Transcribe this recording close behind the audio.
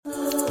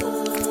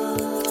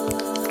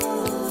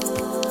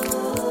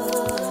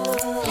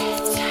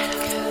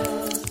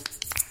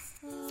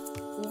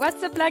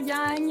up la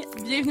gang?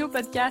 Bienvenue au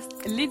podcast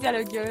Les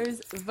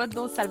Dialogueuses, votre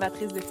dose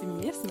salvatrice de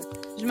féminisme.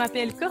 Je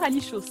m'appelle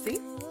Coralie Chaussé.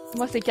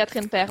 Moi, c'est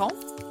Catherine Perron.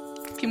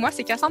 Puis moi,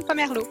 c'est Cassandre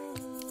Pomerleau.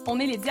 On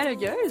est Les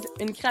Dialogueuses,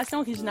 une création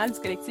originale du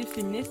collectif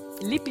féministe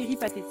Les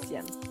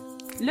Péripatéticiennes.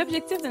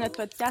 L'objectif de notre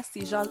podcast,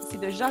 c'est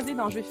de jaser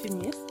d'enjeux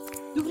féministes,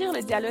 d'ouvrir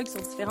le dialogue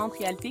sur différentes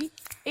réalités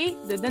et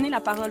de donner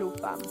la parole aux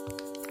femmes.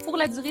 Pour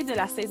la durée de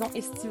la saison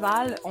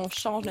estivale, on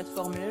change notre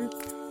formule.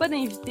 Pas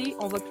d'invités,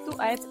 on va plutôt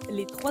être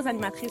les trois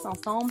animatrices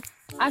ensemble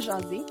à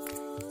jaser.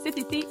 Cet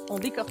été, on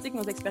décortique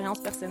nos expériences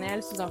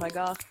personnelles sous un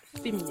regard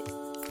féministe.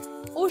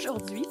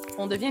 Aujourd'hui,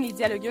 on devient les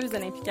dialogueuses de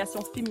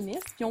l'implication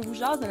féministe, puis on vous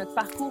jase de notre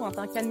parcours en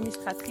tant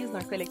qu'administratrice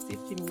d'un collectif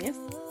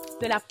féministe,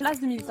 de la place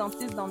du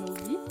militantisme dans nos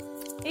vies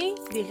et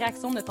des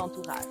réactions de notre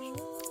entourage.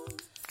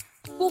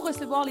 Pour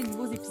recevoir les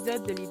nouveaux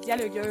épisodes de Les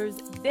Dialogueuses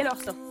dès leur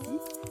sortie,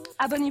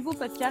 abonnez-vous au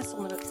podcast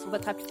sur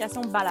votre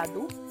application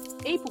Balado.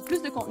 Et pour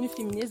plus de contenu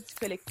féministe du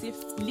collectif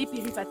Les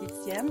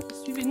Péripatéticiennes,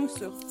 suivez-nous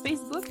sur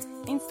Facebook,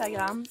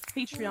 Instagram,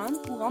 Patreon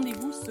ou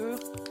rendez-vous sur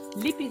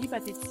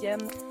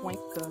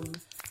lespéripatéticiennes.com.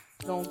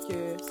 Donc,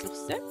 sur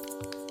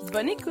ce,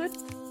 bonne écoute!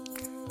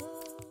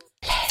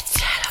 Les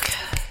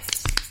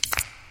Dialogueuses!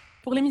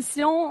 Pour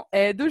l'émission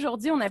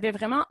d'aujourd'hui, on avait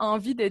vraiment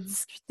envie de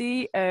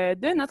discuter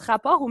de notre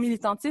rapport au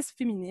militantisme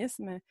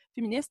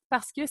féministe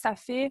parce que ça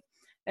fait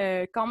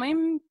quand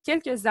même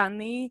quelques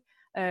années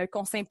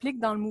qu'on s'implique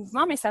dans le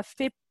mouvement, mais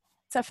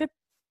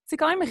c'est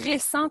quand même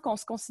récent qu'on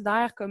se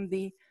considère comme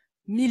des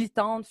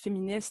militantes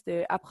féministes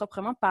à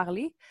proprement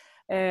parler.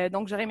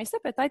 Donc, j'aurais aimé ça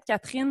peut-être,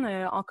 Catherine,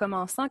 en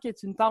commençant, que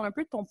tu nous parles un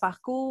peu de ton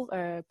parcours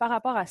par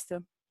rapport à ça.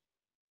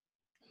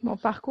 Mon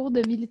parcours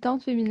de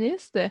militante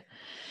féministe?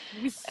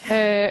 Oui.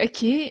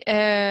 OK.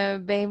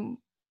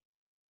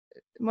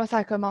 Moi, ça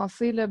a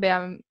commencé là,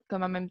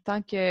 comme en même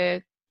temps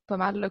que pas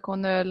mal là,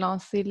 qu'on a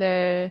lancé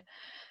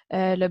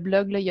le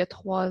blog là, il y a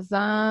 3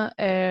 ans.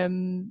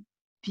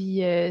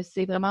 Puis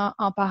c'est vraiment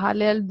en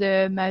parallèle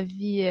de ma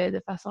vie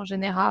de façon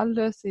générale.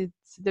 Là, c'est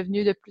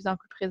devenu de plus en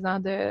plus présent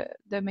de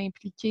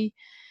m'impliquer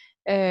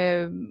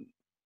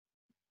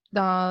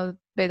dans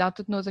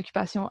toutes nos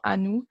occupations à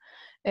nous.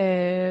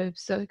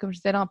 Ça, comme je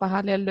disais, là, en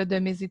parallèle là, de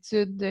mes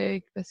études,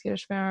 parce que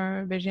je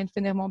viens de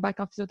finir mon bac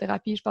en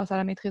physiothérapie, je passe à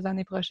la maîtrise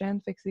l'année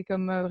prochaine. Fait que c'est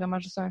comme vraiment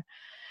juste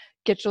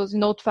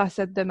une autre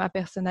facette de ma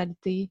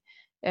personnalité.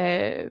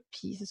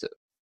 Puis c'est ça.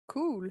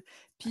 Cool.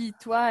 Puis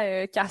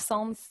toi,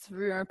 Cassandre, si tu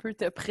veux un peu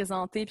te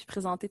présenter puis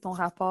présenter ton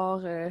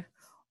rapport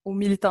au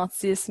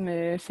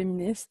militantisme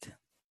féministe.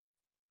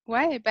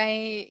 Ouais,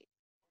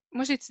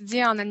 moi j'ai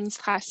étudié en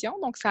administration,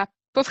 donc ça n'a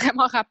pas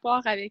vraiment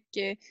rapport avec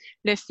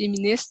le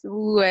féminisme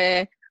ou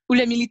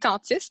le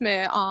militantisme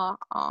en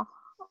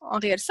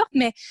réelle sorte,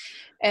 mais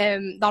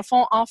dans le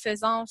fond, en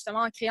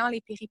créant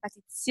les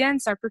péripatéticiennes,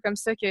 c'est un peu comme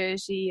ça que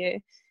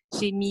j'ai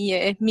mis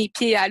mes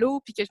pieds à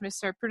l'eau puis que je me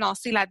suis un peu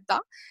lancée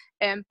là-dedans.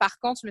 Par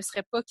contre, je me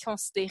serais pas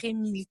considérée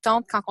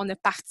militante quand on a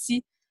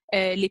parti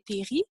les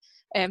péris.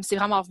 C'est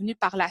vraiment venu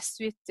par la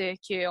suite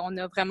qu'on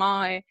a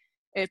vraiment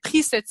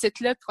pris ce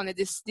titre-là puis qu'on a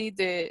décidé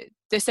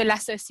de se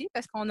l'associer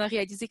parce qu'on a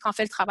réalisé qu'en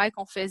fait, le travail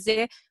qu'on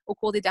faisait au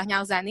cours des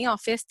dernières années, en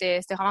fait,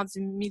 c'était vraiment du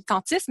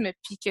militantisme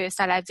puis que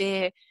ça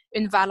avait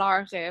une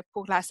valeur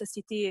pour la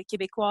société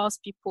québécoise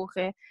puis pour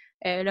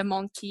le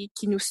monde qui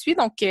nous suit.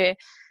 Donc,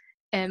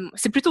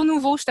 c'est plutôt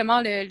nouveau, justement,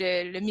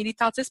 le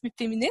militantisme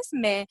féministe,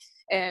 mais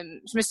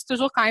je me suis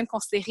toujours quand même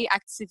considérée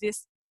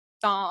activiste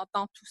dans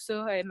tout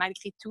ça,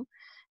 malgré tout.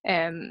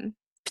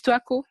 Puis toi,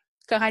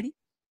 Coralie?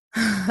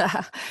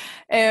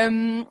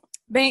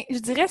 Je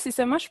dirais, c'est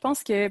ça. Moi, je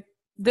pense que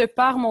de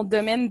par mon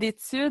domaine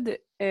d'études,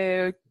 qui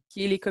est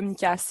les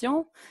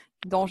communications,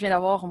 dont je viens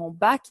d'avoir mon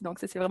bac, donc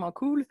ça, c'est vraiment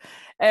cool,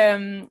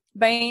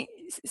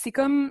 c'est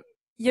comme...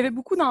 Il y avait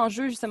beaucoup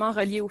d'enjeux, justement,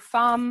 reliés aux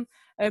femmes,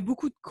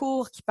 beaucoup de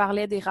cours qui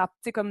parlaient des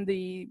comme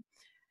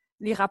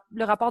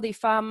le rapport des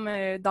femmes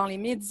dans les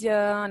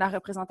médias, la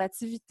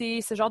représentativité,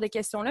 ce genre de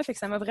questions-là. Fait que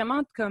ça m'a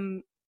vraiment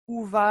comme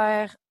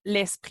ouvert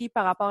l'esprit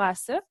par rapport à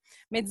ça.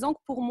 Mais disons que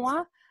pour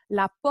moi,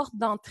 la porte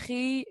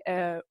d'entrée,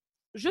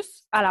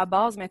 juste à la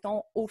base,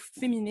 mettons, au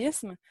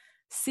féminisme,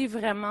 c'est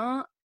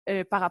vraiment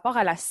par rapport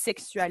à la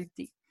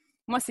sexualité.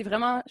 Moi, c'est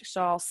vraiment,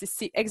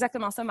 c'est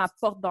exactement ça ma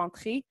porte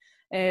d'entrée.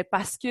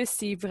 Parce que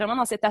c'est vraiment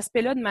dans cet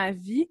aspect-là de ma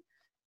vie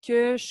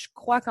que je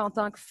crois qu'en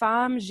tant que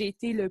femme, j'ai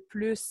été le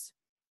plus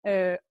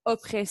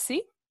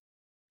oppressée,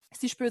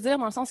 si je peux dire,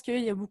 dans le sens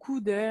qu'il y a beaucoup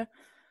de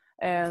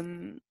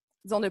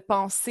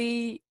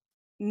pensées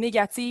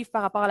négatives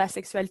par rapport à la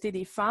sexualité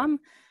des femmes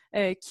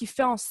qui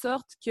fait en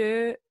sorte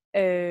que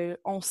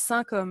on se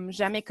sent comme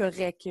jamais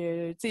correct.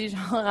 Tu sais,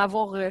 genre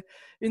avoir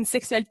une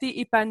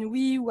sexualité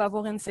épanouie ou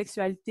avoir une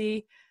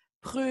sexualité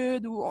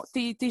prude, ou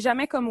t'es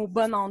jamais comme au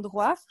bon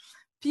endroit.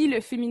 Puis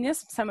le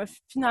féminisme, ça m'a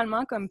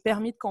finalement comme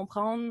permis de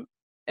comprendre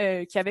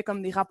qu'il y avait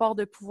comme des rapports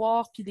de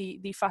pouvoir puis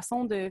des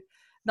façons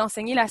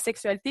d'enseigner la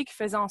sexualité qui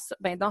faisaient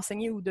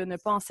d'enseigner ou de ne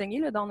pas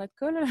enseigner, là, dans notre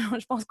cas. Là.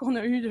 Je pense qu'on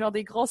a eu genre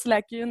des grosses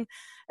lacunes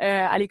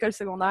à l'école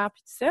secondaire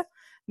puis tout ça.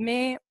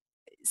 Mais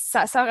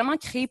ça a vraiment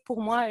créé pour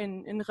moi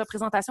une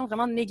représentation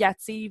vraiment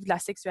négative de la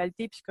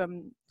sexualité puis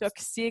comme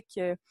toxique.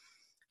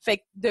 Fait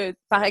que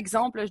par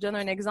exemple, je donne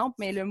un exemple,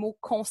 mais le mot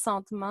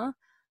consentement,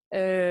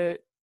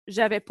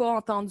 j'avais pas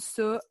entendu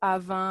ça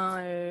avant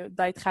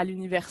d'être à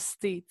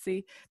l'université, tu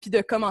sais. Puis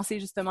de commencer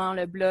justement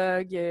le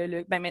blog,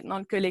 maintenant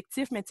le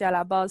collectif, mais tu sais, à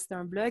la base, c'était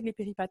un blog, les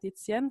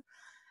péripatéticiennes.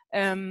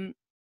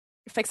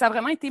 Fait que ça a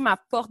vraiment été ma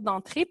porte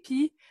d'entrée.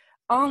 Puis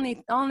en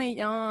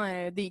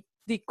ayant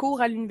des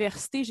cours à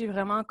l'université, j'ai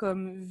vraiment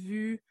comme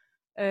vu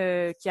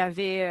que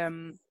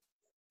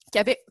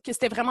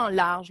c'était vraiment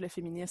large, le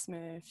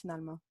féminisme,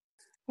 finalement.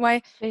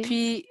 Ouais. Et-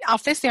 Puis, en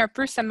fait, c'est un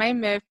peu ce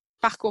même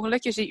parcours-là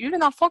que j'ai eu, là,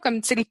 dans le fond,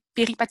 comme, tu sais, les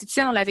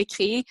péripatéticiennes, on l'avait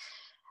créé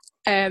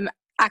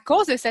à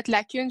cause de cette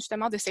lacune,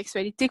 justement, de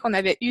sexualité qu'on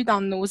avait eue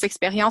dans nos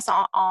expériences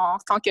en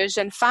tant que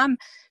jeune femme.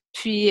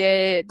 Puis,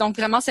 donc,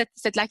 vraiment,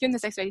 cette lacune de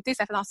sexualité,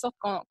 ça fait en sorte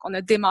qu'on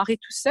a démarré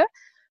tout ça.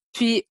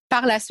 Puis,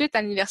 par la suite,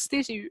 à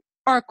l'université, j'ai eu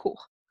un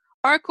cours.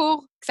 Un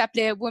cours qui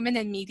s'appelait Women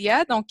in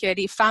Media, donc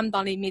les femmes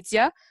dans les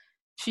médias.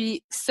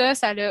 Puis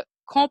ça l'a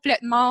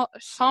complètement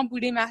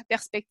chamboulé ma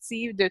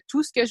perspective de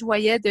tout ce que je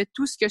voyais, de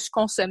tout ce que je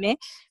consommais.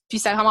 Puis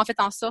ça a vraiment fait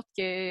en sorte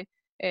que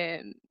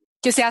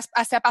c'est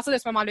à partir de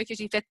ce moment-là que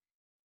j'ai fait,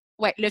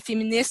 ouais, le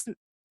féminisme,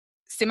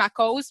 c'est ma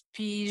cause,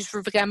 puis je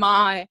veux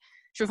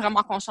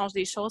vraiment qu'on change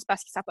des choses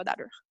parce que ça n'a pas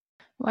d'allure.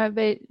 Ouais,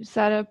 ben,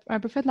 ça a un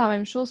peu fait la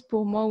même chose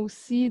pour moi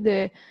aussi.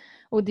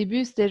 Au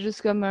début, c'était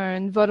juste comme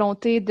une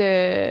volonté tu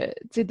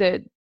sais,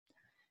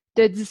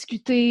 de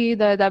discuter,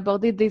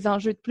 d'aborder des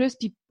enjeux de plus.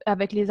 Puis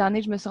avec les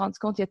années, je me suis rendu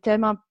compte qu'il y a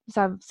tellement,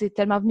 c'est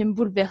tellement venu me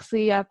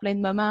bouleverser à plein de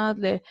moments.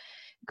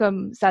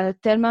 Comme ça nous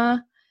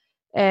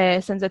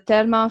a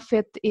tellement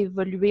fait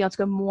évoluer, en tout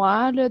cas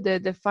moi, là,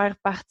 de faire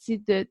partie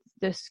de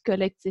ce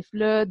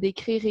collectif-là,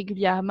 d'écrire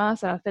régulièrement.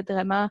 Ça m'a fait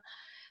vraiment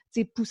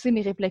pousser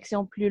mes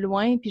réflexions plus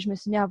loin. Puis je me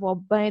suis mis à avoir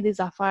bien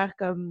des affaires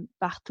comme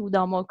partout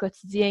dans mon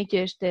quotidien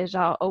que j'étais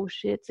genre, oh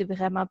shit, c'est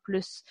vraiment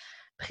plus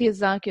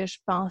présent que je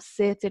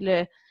pensais.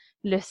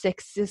 Le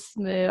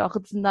sexisme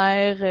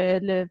ordinaire,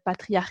 le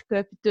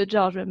patriarcat, puis tout,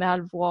 genre, je me mets à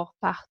le voir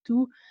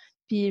partout.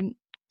 Puis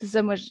c'est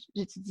ça, moi,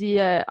 j'étudie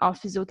en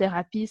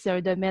physiothérapie. C'est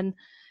un domaine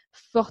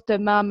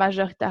fortement,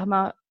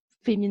 majoritairement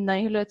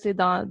féminin, là, tu sais,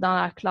 dans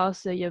la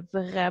classe, il y a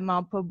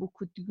vraiment pas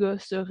beaucoup de gars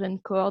sur une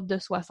corde de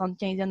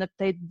 75, il y en a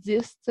peut-être 10,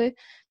 tu sais,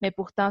 mais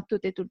pourtant, tout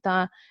est tout le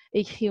temps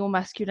écrit au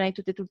masculin,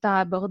 tout est tout le temps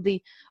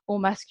abordé au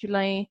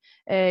masculin.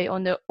 On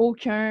n'a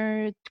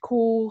aucun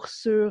cours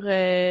sur, tu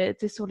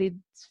sais, sur les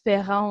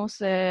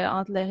différences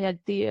entre la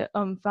réalité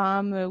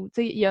homme-femme, ou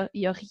tu sais, il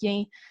y a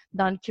rien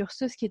dans le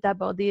cursus qui est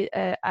abordé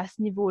à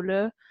ce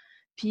niveau-là.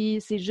 Puis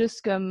c'est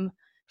juste comme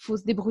faut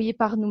se débrouiller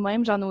par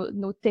nous-mêmes. Genre,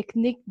 nos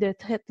techniques de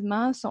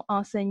traitement sont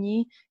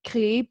enseignées,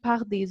 créées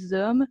par des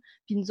hommes.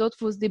 Puis nous autres,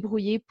 il faut se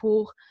débrouiller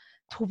pour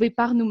trouver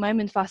par nous-mêmes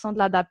une façon de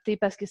l'adapter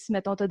parce que si,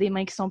 mettons, tu as des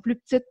mains qui sont plus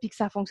petites puis que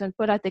ça fonctionne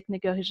pas la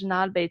technique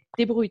originale, ben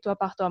débrouille-toi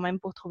par toi-même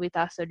pour trouver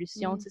ta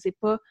solution. Tu sais,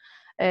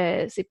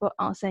 c'est pas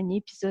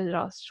enseigné. Puis ça,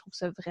 genre, je trouve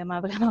ça vraiment,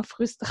 vraiment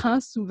frustrant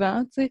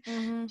souvent, tu sais.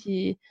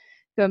 Puis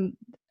comme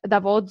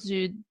d'avoir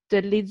de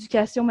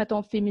l'éducation,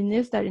 mettons,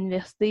 féministe à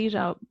l'université,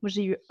 genre, moi,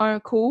 j'ai eu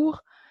un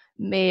cours,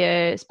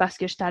 mais c'est parce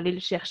que j'étais allée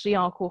le chercher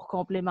en cours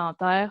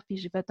complémentaire, puis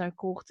j'ai fait un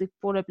cours, tu sais,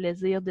 pour le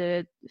plaisir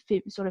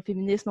sur le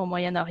féminisme au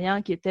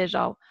Moyen-Orient, qui était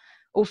genre,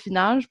 au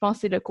final, je pense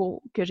que c'est le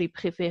cours que j'ai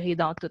préféré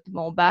dans tout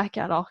mon bac,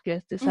 alors que,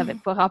 tu sais, ça n'avait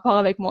pas rapport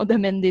avec mon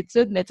domaine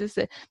d'études, mais tu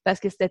sais,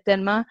 parce que c'était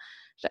tellement,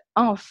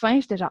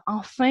 j'étais genre,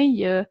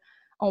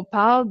 on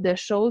parle de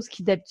choses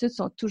qui d'habitude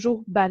sont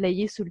toujours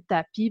balayées sous le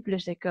tapis, puis là,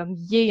 j'étais comme,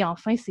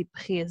 enfin, c'est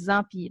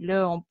présent, puis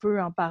là, on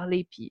peut en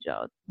parler, puis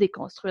genre,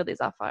 déconstruire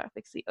des affaires,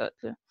 fait que c'est hot,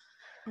 là.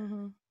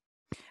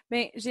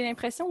 Bien, j'ai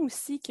l'impression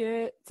aussi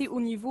que, tu sais, au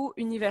niveau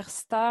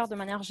universitaire, de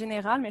manière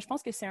générale, mais je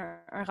pense que c'est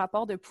un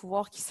rapport de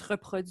pouvoir qui se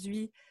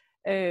reproduit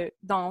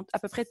dans à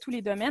peu près tous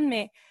les domaines,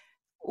 mais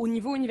au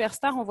niveau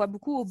universitaire, on voit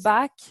beaucoup au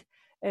bac,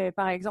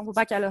 par exemple, au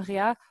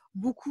baccalauréat,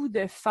 beaucoup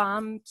de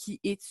femmes qui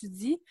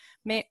étudient,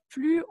 mais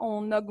plus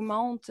on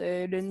augmente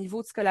le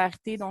niveau de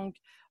scolarité, donc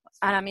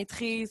à la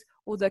maîtrise,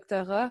 au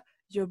doctorat,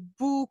 il y a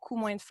beaucoup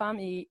moins de femmes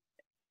et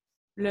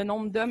le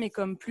nombre d'hommes est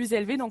comme plus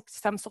élevé. Donc,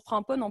 ça ne me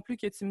surprend pas non plus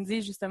que tu me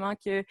dises justement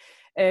que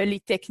les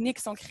techniques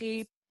sont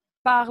créées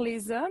par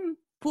les hommes.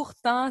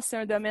 Pourtant, c'est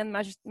un domaine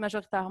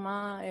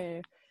majoritairement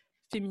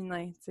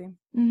féminin, tu sais.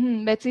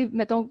 Ben, tu sais,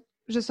 mettons,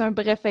 juste un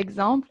bref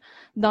exemple.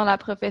 Dans la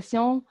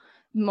profession,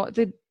 tu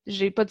sais,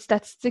 j'ai pas de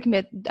statistiques,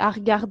 mais à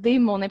regarder,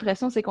 mon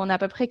impression, c'est qu'on a à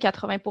peu près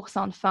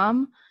 80% de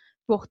femmes.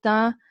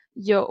 Pourtant,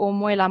 il y a au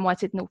moins la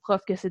moitié de nos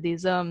profs que c'est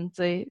des hommes, tu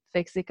sais.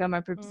 Fait que c'est comme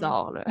un peu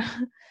bizarre, là.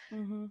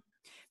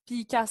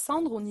 Puis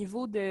Cassandre, au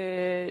niveau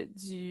du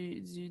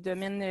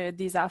domaine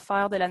des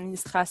affaires, de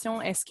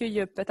l'administration, est-ce qu'il y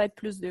a peut-être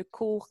plus de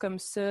cours comme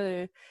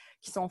ça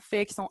qui sont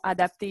faits, qui sont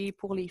adaptés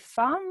pour les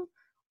femmes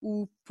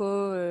ou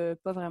pas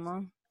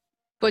vraiment?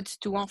 Pas du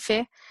tout, en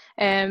fait.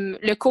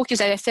 Le cours que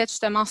j'avais fait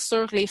justement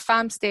sur les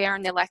femmes, c'était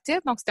un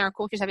elective, donc c'était un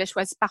cours que j'avais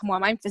choisi par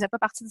moi-même, qui ne faisait pas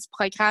partie du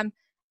programme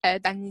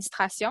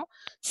d'administration.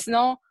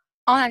 Sinon,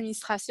 en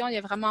administration, il n'y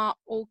a vraiment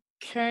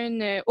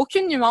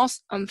aucune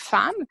nuance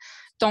homme-femme.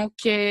 Donc,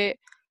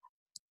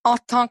 en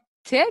tant que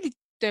tel, il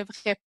ne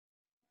devrait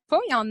pas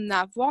y en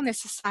avoir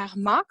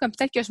nécessairement, comme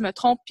peut-être que je me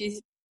trompe,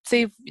 puis tu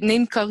sais, venez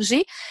me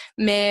corriger,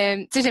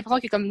 mais tu sais, j'ai l'impression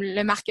que comme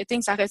le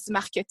marketing, ça reste du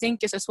marketing,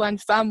 que ce soit une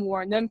femme ou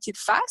un homme qui le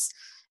fasse.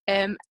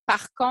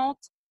 Par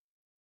contre,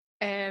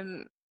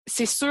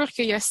 c'est sûr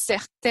qu'il y a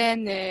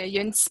il y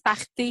a une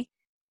disparité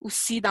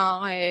aussi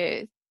dans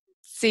les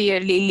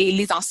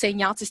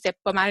enseignantes. C'était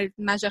pas mal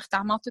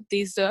majoritairement toutes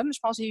des hommes. Je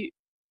pense que j'ai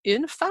eu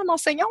une femme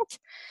enseignante.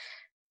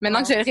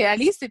 Maintenant que je le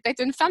réalise, c'est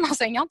peut-être une femme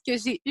enseignante que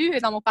j'ai eue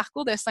dans mon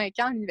parcours de 5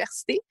 ans à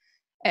l'université.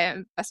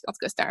 Parce qu'en tout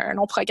cas, c'était un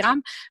long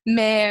programme.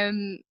 Mais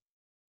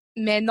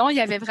non, il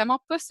y avait vraiment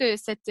pas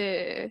cette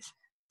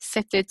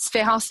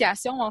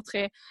différenciation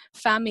entre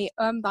femmes et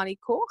hommes dans les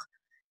cours.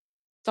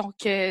 Donc,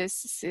 ouais,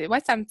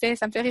 ça me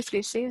fait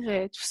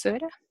réfléchir tout ça,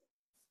 là.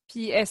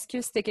 Puis, est-ce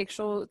que c'était quelque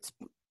chose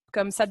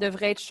comme ça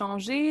devrait être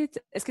changé?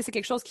 Est-ce que c'est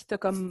quelque chose qui t'a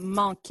comme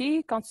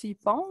manqué quand tu y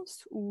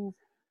penses ou?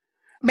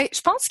 Ben,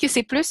 je pense que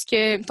c'est plus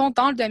que, mettons,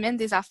 dans le domaine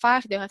des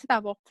affaires, il devrait peut-être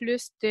avoir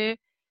plus de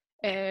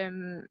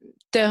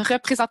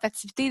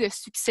représentativité de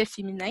succès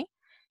féminin,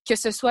 que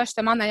ce soit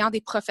justement en ayant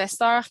des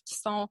professeurs qui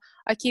sont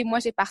OK, moi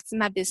j'ai parti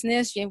ma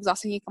business, je viens vous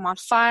enseigner comment le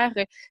faire.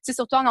 C'est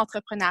surtout en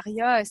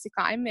entrepreneuriat, c'est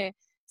quand même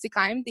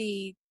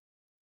des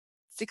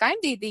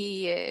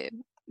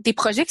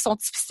projets qui sont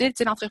difficiles. Tu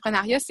sais,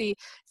 l'entrepreneuriat, c'est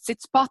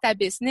tu pars ta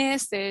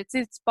business, tu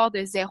sais, tu pars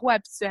de zéro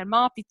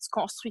habituellement, puis tu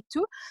construis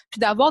tout. Puis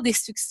d'avoir des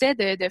succès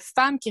de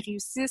femmes qui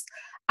réussissent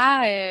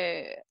à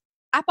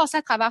passer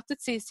à travers tous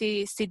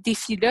ces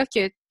défis-là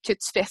que tu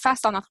fais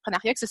face en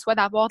entrepreneuriat, que ce soit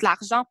d'avoir de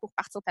l'argent pour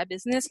partir ta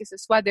business, que ce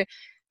soit de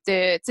tu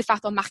sais,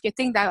 faire ton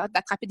marketing,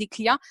 d'attraper des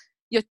clients.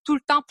 Il y a tout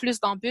le temps plus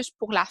d'embûches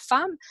pour la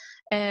femme.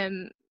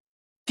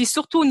 Puis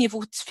surtout au niveau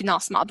du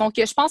financement. Donc,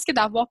 je pense que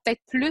d'avoir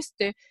peut-être plus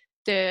de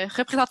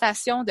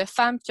représentation de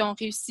femmes qui ont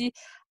réussi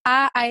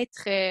à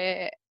être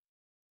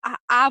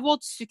à avoir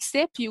du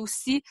succès, puis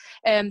aussi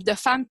de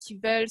femmes qui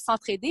veulent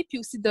s'entraider, puis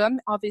aussi d'hommes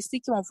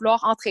investis qui vont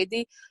vouloir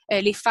entraider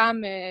les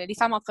femmes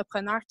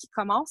entrepreneurs qui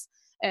commencent.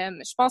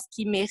 Je pense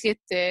qu'ils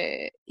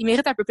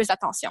méritent un peu plus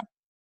d'attention.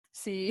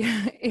 C'est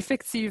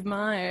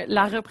effectivement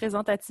la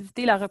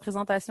représentativité, la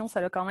représentation, ça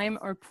a quand même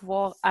un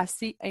pouvoir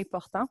assez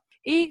important.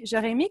 Et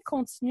j'aurais aimé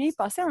continuer,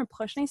 passer à un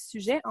prochain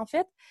sujet. En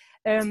fait,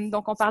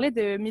 donc on parlait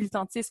de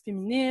militantisme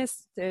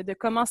féministe, de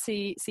comment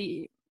c'est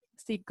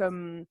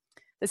comme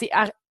c'est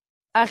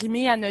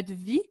arrimé à notre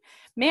vie.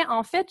 Mais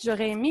en fait,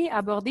 j'aurais aimé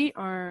aborder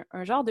un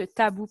genre de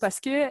tabou parce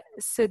que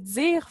se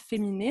dire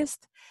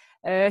féministe,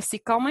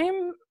 c'est quand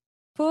même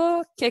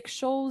pas quelque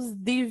chose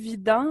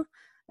d'évident.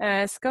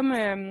 C'est comme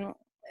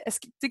est-ce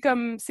que c'est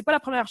comme c'est pas la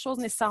première chose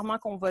nécessairement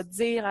qu'on va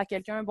dire à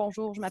quelqu'un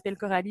bonjour, je m'appelle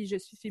Coralie, je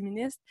suis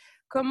féministe.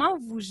 Comment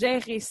vous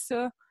gérez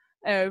ça,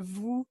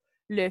 vous,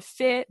 le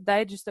fait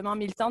d'être justement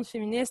militante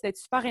féministe, d'être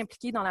super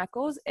impliquée dans la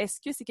cause?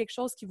 Est-ce que c'est quelque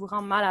chose qui vous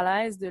rend mal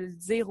à l'aise de le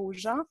dire aux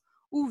gens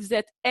ou vous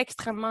êtes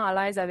extrêmement à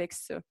l'aise avec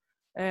ça?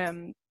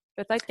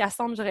 Peut-être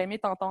Cassandre, j'aurais aimé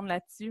t'entendre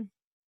là-dessus.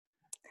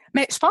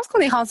 Mais je pense qu'on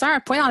est rendu à un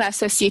point dans la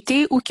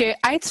société où que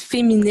être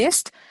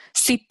féministe,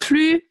 c'est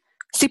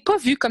pas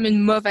vu comme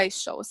une mauvaise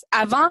chose.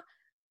 Avant,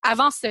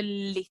 ce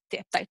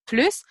l'était peut-être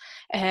plus.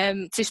 Tu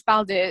sais, je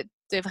parle de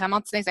vraiment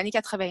dans les années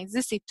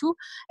 90 et tout.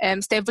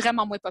 C'était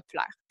vraiment moins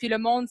populaire. Puis le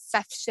monde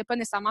s'affichait pas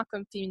nécessairement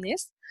comme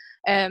féministe.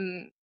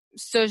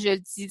 Ça, je le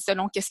dis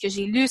selon qu'est-ce que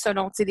j'ai lu,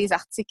 selon tu sais, des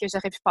articles que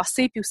j'aurais pu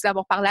passer, puis aussi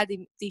d'avoir parlé à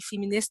des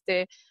féministes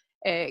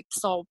qui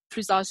sont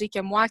plus âgées que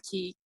moi,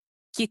 qui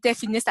étaient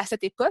féministes à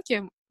cette époque,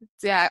 tu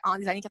sais, en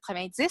les années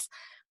 90.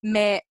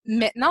 Mais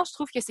maintenant, je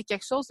trouve que c'est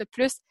quelque chose de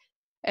plus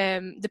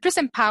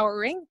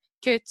empowering,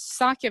 que tu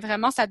sens que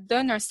vraiment ça te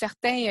donne un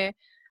certain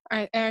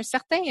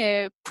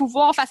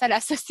pouvoir face à la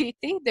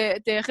société,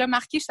 de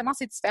remarquer justement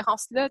ces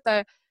différences-là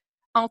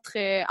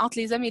entre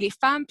les hommes et les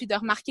femmes, puis de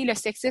remarquer le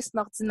sexisme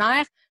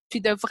ordinaire, puis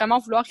de vraiment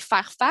vouloir y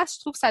faire face. Je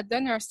trouve que ça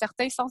donne un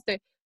certain sens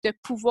de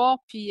pouvoir,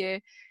 puis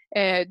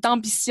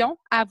d'ambition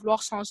à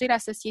vouloir changer la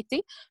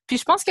société. Puis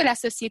je pense que la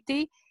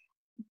société,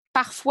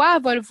 parfois,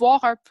 elle va le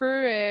voir un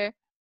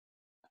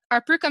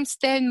peu comme si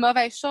c'était une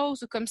mauvaise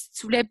chose ou comme si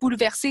tu voulais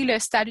bouleverser le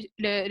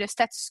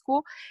status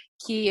quo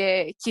qui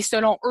est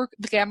selon eux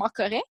vraiment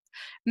correct.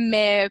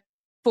 Mais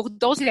pour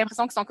d'autres, j'ai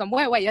l'impression qu'ils sont comme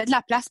ouais, il y a de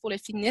la place pour le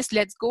féminisme,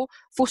 let's go,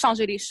 faut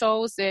changer les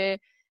choses,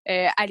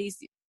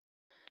 allez-y.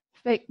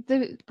 Fait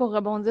que, pour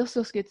rebondir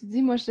sur ce que tu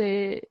dis, moi,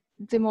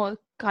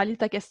 Carly,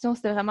 ta question,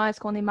 c'était vraiment est-ce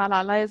qu'on est mal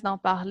à l'aise d'en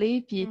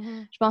parler? Puis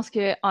je pense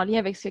qu'en lien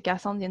avec ce que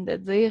Cassandre vient de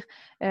dire,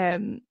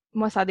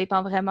 moi, ça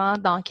dépend vraiment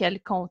dans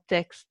quel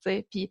contexte,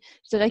 t'sais. Puis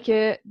je dirais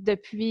que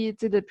depuis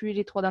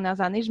les 3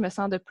 dernières années, je me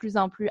sens de plus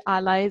en plus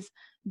à l'aise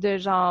de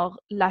genre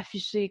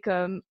l'afficher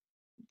comme,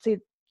 tu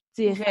sais,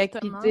 direct,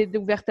 puis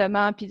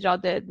ouvertement, puis genre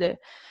de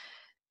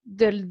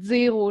le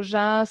dire aux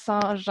gens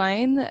sans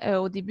gêne.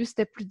 Au début,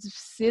 c'était plus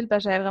difficile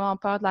parce que j'avais vraiment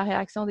peur de la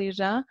réaction des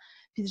gens.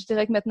 Puis je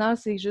dirais que maintenant,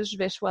 c'est juste, je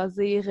vais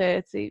choisir,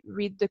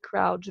 read the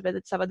crowd.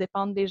 Ça va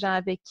dépendre des gens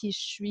avec qui je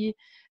suis.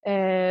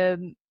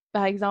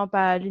 par exemple,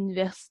 à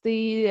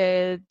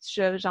l'université,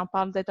 j'en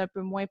parle peut-être un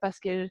peu moins parce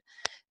que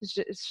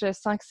je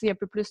sens que c'est un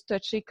peu plus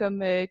touché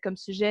comme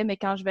sujet, mais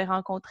quand je vais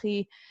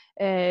rencontrer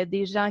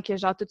des gens que,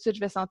 genre, tout de suite,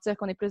 je vais sentir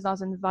qu'on est plus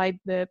dans une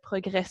vibe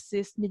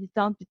progressiste,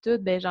 militante, puis tout,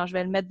 ben genre, je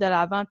vais le mettre de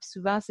l'avant, puis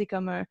souvent, c'est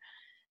comme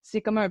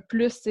un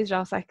plus, tu sais,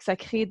 genre, ça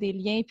crée des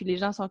liens, puis les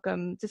gens sont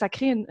comme, tu sais, ça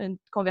crée une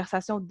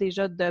conversation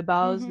déjà de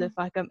base, de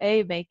faire comme,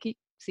 hey, ben,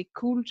 c'est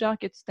cool, genre,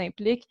 que tu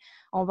t'impliques,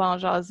 on va en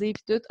jaser,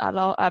 puis tout.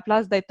 Alors, à la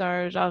place d'être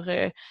un genre,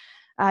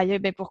 aïe,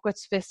 ben, pourquoi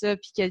tu fais ça,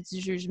 puis qu'il y a du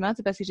jugement,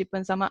 c'est parce que j'ai pas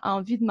nécessairement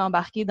envie de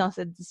m'embarquer dans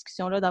cette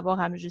discussion-là, d'avoir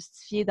à me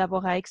justifier,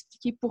 d'avoir à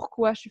expliquer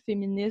pourquoi je suis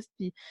féministe,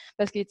 puis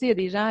parce que, tu sais, il y a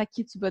des gens à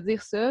qui tu vas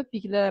dire ça,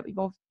 puis là, ils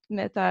vont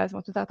ils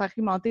vont tout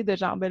argumenter de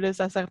genre, ben là,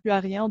 ça sert plus à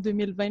rien en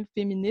 2020, le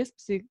féminisme,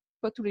 puis c'est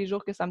pas tous les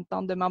jours que ça me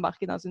tente de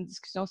m'embarquer dans une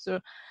discussion sur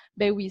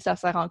ben oui, ça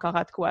sert encore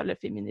à de quoi le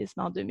féminisme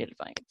en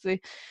 2020, tu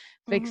sais.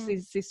 Fait que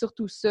c'est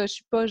surtout ça. Je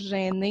suis pas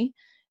gênée,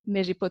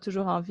 mais j'ai pas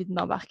toujours envie de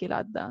m'embarquer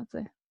là-dedans, tu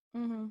sais.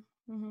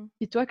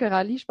 Puis toi,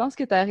 Coralie, je pense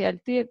que ta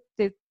réalité,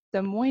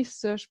 t'as moins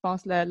ça, je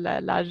pense,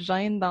 la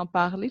gêne d'en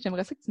parler.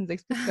 J'aimerais ça que tu nous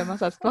expliques comment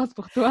ça se passe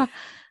pour toi.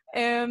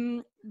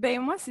 Ben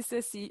moi, c'est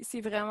ça.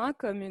 C'est vraiment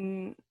comme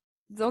une...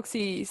 Disons que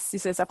c'est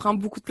ça, ça prend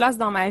beaucoup de place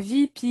dans ma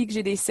vie, puis que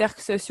j'ai des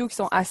cercles sociaux qui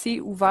sont assez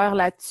ouverts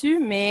là-dessus,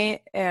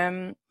 mais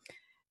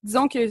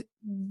disons que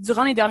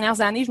durant les dernières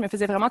années, je me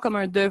faisais vraiment comme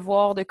un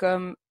devoir de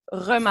comme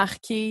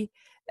remarquer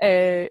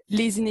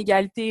les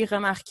inégalités,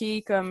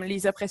 remarquer comme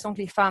les oppressions que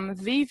les femmes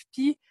vivent,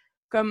 puis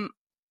comme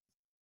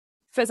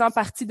faisant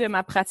partie de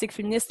ma pratique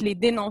féministe, les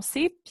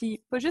dénoncer,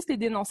 puis pas juste les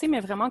dénoncer, mais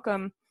vraiment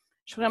comme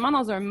je suis vraiment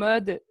dans un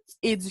mode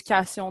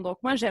éducation. Donc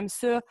moi, j'aime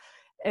ça.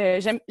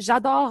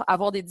 J'adore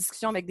avoir des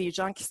discussions avec des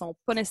gens qui sont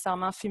pas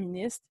nécessairement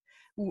féministes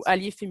ou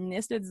alliés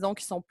féministes, là, disons,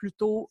 qui sont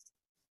plutôt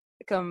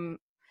comme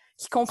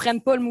qui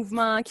comprennent pas le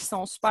mouvement, qui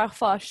sont super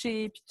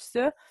fâchés, puis tout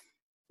ça.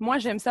 Moi,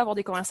 j'aime ça avoir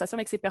des conversations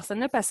avec ces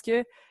personnes-là parce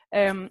que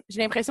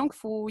j'ai l'impression qu'il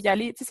faut y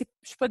aller. Tu sais,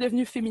 je suis pas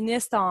devenue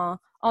féministe en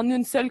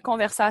une seule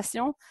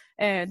conversation.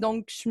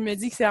 Donc, je me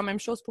dis que c'est la même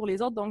chose pour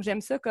les autres. Donc,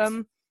 j'aime ça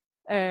comme,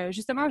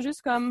 justement,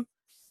 juste comme,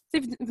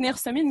 tu sais, venir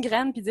semer une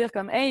graine puis dire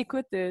comme, hey,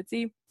 écoute, tu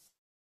sais,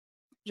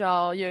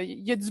 genre,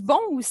 il y a du bon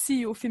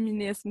aussi au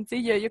féminisme. Tu sais,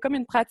 il y a comme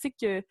une pratique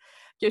que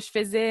je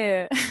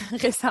faisais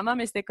récemment,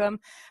 mais c'était comme,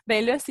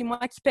 ben là, c'est moi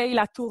qui paye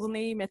la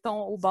tournée,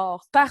 mettons, au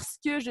bar, parce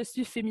que je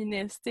suis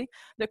féministe. Tu sais,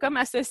 de comme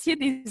associer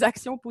des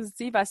actions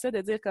positives à ça,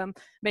 de dire comme,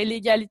 ben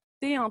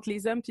l'égalité entre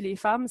les hommes et les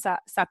femmes,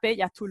 ça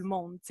paye à tout le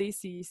monde. Tu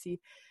sais,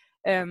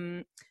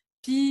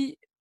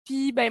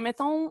 puis, ben,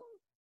 mettons,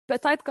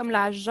 peut-être comme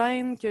la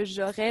gêne que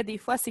j'aurais des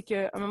fois, c'est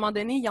qu'à un moment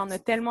donné, il y en a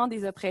tellement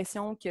des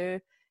oppressions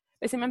que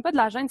ben, c'est même pas de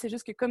la gêne, c'est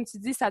juste que, comme tu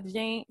dis, ça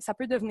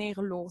peut devenir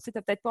lourd. Tu sais,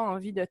 t'as peut-être pas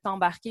envie de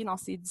t'embarquer dans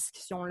ces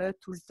discussions-là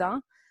tout le temps.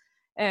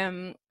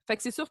 Fait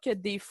que c'est sûr que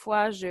des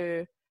fois,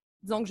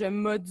 disons que je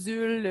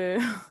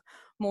module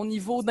mon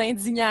niveau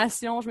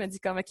d'indignation. Je me dis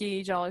comme, OK,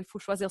 genre, il faut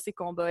choisir ses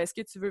combats. Est-ce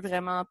que tu veux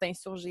vraiment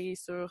t'insurger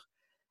sur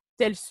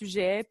tel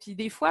sujet? Puis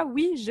des fois,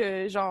 oui,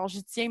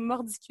 j'y tiens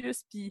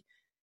mordicus, puis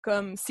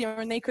comme c'est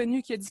un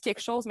inconnu qui a dit quelque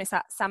chose, mais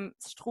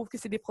je trouve que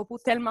c'est des propos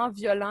tellement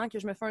violents que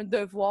je me fais un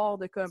devoir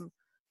de comme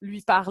lui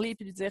parler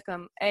puis lui dire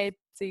comme, hey,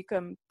 c'est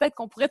comme peut-être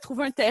qu'on pourrait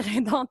trouver un terrain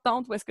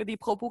d'entente où est-ce que des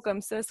propos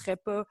comme ça seraient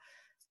pas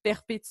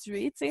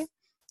perpétués, tu sais.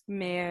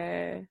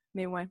 Mais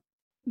ouais.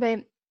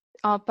 Ben,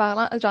 en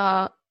parlant,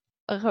 genre,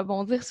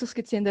 rebondir sur ce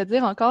que tu viens de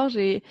dire encore,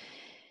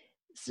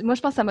 moi,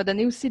 je pense que ça m'a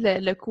donné aussi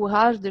le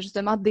courage de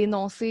justement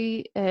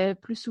dénoncer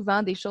plus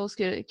souvent des choses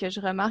que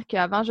je remarque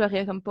qu'avant,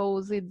 j'aurais comme pas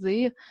osé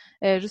dire.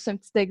 Juste un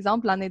petit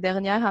exemple, l'année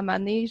dernière, à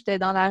Mané, j'étais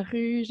dans la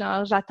rue,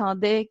 genre,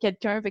 j'attendais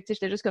quelqu'un, fait que, tu sais,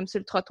 j'étais juste comme sur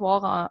le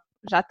trottoir,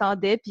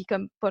 j'attendais, puis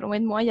comme pas loin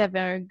de moi, il y avait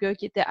un gars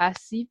qui était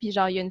assis, puis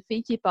genre, il y a une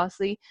fille qui est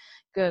passée,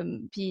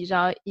 comme, puis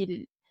genre,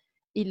 il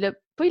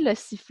l'a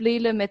sifflé,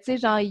 là, mais tu sais,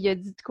 genre, il a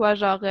dit de quoi,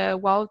 genre,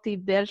 wow, t'es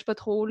belle, je sais pas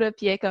trop, là,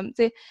 puis elle, comme,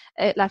 tu sais,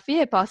 la fille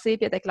est passée,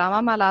 puis elle était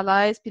clairement mal à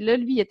l'aise, puis là,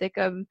 lui, il était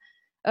comme,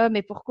 ah,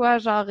 mais pourquoi,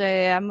 genre,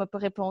 elle m'a pas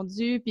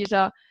répondu, puis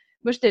genre,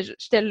 moi,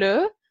 j'étais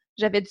là,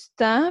 j'avais du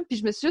temps, puis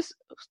je me suis juste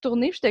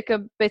retournée, puis j'étais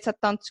comme, ben, ça te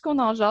tente-tu qu'on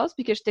en jase,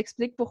 puis que je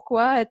t'explique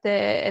pourquoi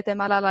elle était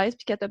mal à l'aise,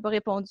 puis qu'elle t'a pas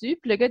répondu,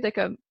 puis le gars était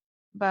comme,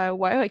 ben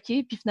ouais,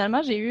 OK. Puis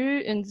finalement, j'ai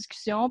eu une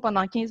discussion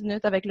pendant 15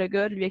 minutes avec le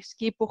gars, de lui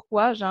expliquer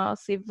pourquoi, genre,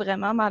 c'est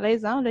vraiment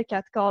malaisant, le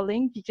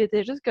catcalling, puis que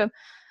j'étais juste comme,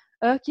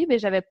 OK, ben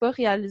j'avais pas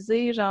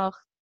réalisé, genre,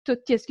 tout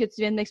ce que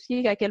tu viens de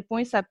m'expliquer, à quel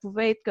point ça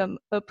pouvait être comme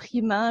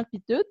opprimant,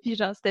 puis tout, puis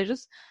genre, c'était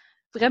juste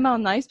vraiment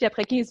nice. Puis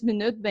après 15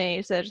 minutes,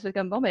 ben, j'étais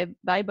comme, bon, ben,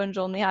 bye, bonne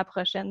journée, à la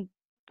prochaine,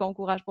 bon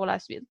courage pour la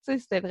suite. Tu sais,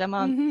 c'était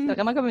vraiment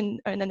comme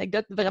une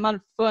anecdote vraiment le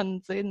fun,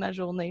 tu sais, de ma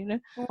journée, là.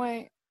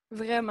 Ouais,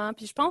 vraiment.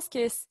 Puis je pense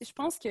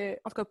que,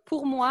 en tout cas,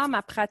 pour moi,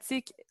 ma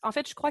pratique, en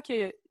fait, je crois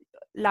que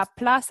la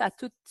place à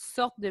toutes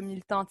sortes de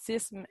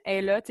militantisme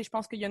est là. Tu sais, je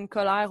pense qu'il y a une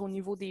colère au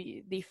niveau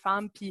des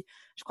femmes, puis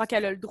je crois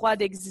qu'elle a le droit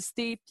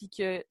d'exister, puis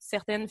que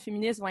certaines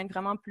féministes vont être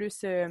vraiment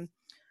plus...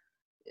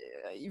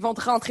 ils vont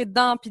te rentrer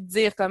dedans, puis te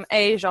dire comme,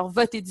 hey, genre,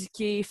 va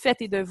t'éduquer, fais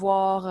tes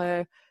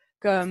devoirs,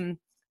 comme...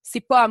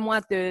 c'est pas à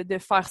moi de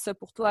faire ça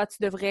pour toi. Tu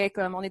devrais,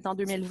 comme on est en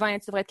 2020,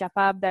 tu devrais être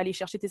capable d'aller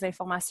chercher tes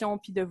informations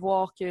puis de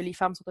voir que les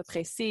femmes sont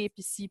oppressées,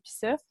 puis ci, puis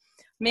ça.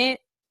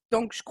 Mais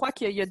donc, je crois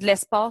qu'il y a de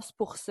l'espace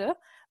pour ça.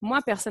 Moi,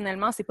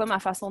 personnellement, c'est pas ma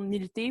façon de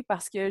militer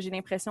parce que j'ai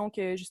l'impression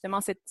que, justement,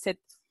 cette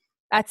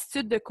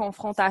attitude de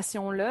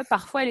confrontation-là,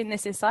 parfois, elle est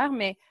nécessaire,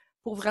 mais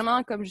pour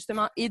vraiment, comme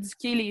justement,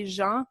 éduquer les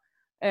gens.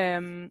 Tu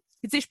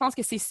sais, je pense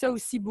que c'est ça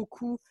aussi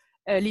beaucoup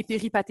les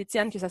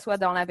péripatétiennes, que ce soit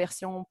dans la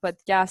version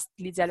podcast,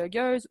 les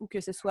dialogueuses, ou que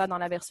ce soit dans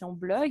la version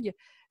blog.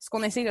 Ce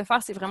qu'on essaie de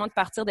faire, c'est vraiment de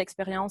partir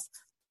d'expériences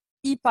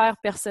hyper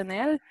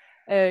personnelles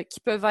qui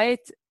peuvent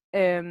être,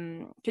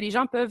 que les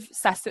gens peuvent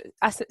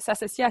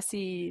s'associer à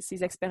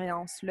ces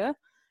expériences-là,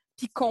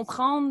 puis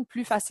comprendre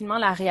plus facilement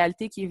la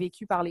réalité qui est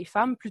vécue par les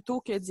femmes,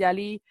 plutôt que d'y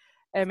aller,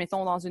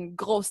 mettons, dans une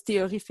grosse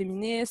théorie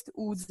féministe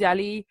ou d'y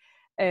aller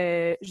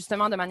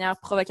justement de manière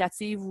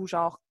provocative ou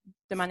genre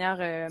de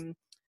manière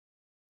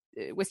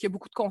où est-ce qu'il y a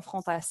beaucoup de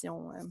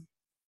confrontation.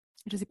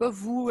 Je ne sais pas,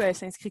 vous,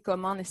 s'inscrit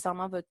comment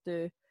nécessairement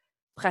votre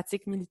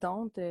pratique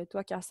militante,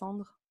 toi,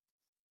 Cassandre?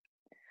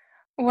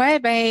 Ouais,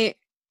 ben,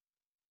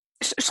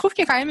 je trouve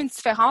qu'il y a quand même une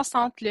différence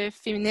entre le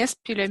féminisme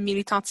et le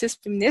militantisme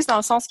féministe, dans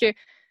le sens que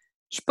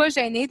je suis pas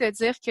gênée de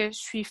dire que je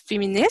suis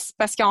féministe,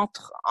 parce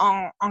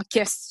en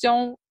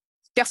question,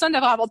 personne ne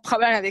devrait avoir de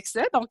problème avec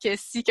ça. Donc,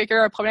 si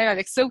quelqu'un a un problème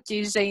avec ça ou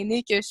qui est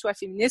gêné que je sois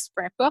féministe,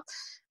 peu importe,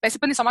 ben, c'est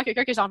pas nécessairement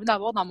quelqu'un que j'ai envie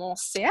d'avoir dans mon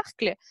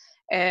cercle.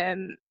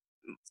 Je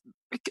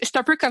suis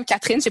un peu comme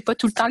Catherine, j'ai pas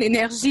tout le temps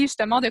l'énergie,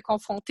 justement, de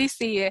confronter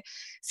ces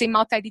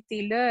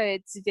mentalités-là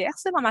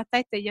diverses. Dans ma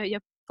tête, il y a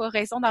pas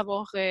raison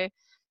d'avoir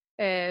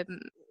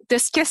de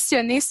se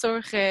questionner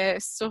sur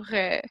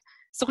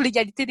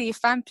l'égalité des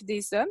femmes puis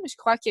des hommes. Je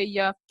crois qu'il y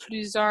a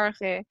plusieurs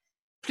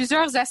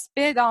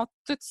aspects dans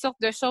toutes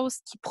sortes de choses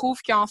qui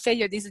prouvent qu'en fait, il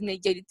y a des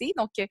inégalités.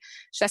 Donc, je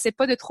n'essaie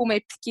pas de trop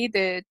m'impliquer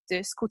de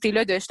ce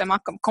côté-là, de justement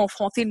comme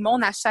confronter le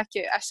monde à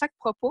chaque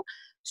propos.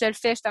 Je le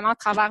fais justement à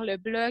travers le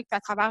blog puis à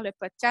travers le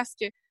podcast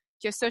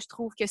que ça, je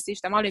trouve que c'est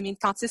justement le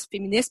militantisme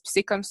féministe, puis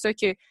c'est comme ça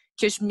que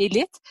je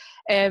milite.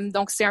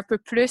 Donc, c'est un peu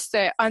plus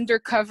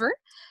undercover.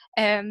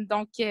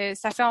 Donc,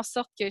 ça fait en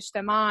sorte que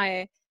justement,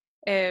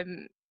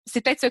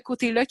 c'est peut-être ce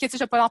côté-là que, tu sais,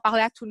 je vais pas en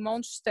parler à tout le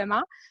monde,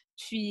 justement.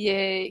 Puis,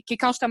 que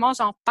quand justement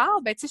j'en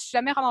parle, ben, tu sais, je suis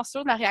jamais vraiment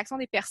sûre de la réaction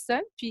des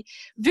personnes. Puis,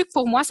 vu que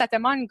pour moi, ça a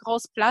tellement une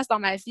grosse place dans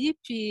ma vie,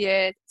 puis,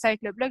 avec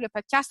le blog, le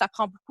podcast, ça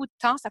prend beaucoup de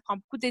temps, ça prend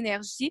beaucoup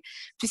d'énergie.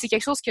 Puis, c'est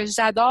quelque chose que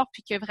j'adore,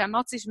 puis que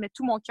vraiment, tu sais, je mets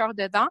tout mon cœur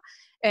dedans.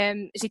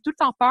 J'ai tout le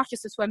temps peur que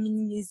ce soit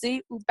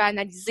minimisé ou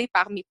banalisé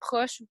par mes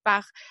proches ou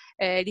par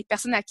les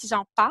personnes à qui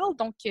j'en parle.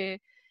 Donc,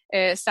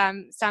 ça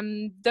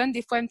me donne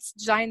des fois une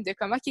petite gêne de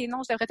comme, OK,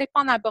 non, je devrais peut-être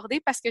pas en aborder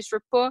parce que je veux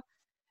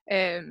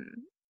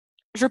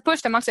pas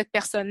justement que cette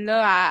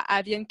personne-là,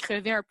 elle vienne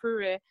crever un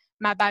peu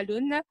ma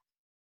balloune.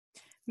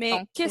 Mais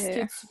Donc, qu'est-ce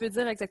que tu veux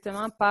dire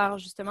exactement par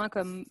justement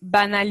comme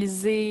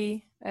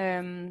banaliser?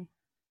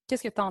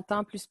 Qu'est-ce que tu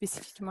entends plus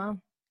spécifiquement?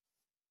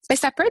 Ben,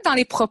 ça peut être dans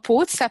les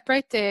propos, ça peut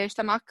être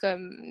justement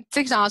comme, tu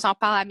sais, que j'en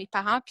parle à mes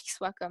parents puis qu'ils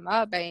soient comme,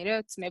 ah, ben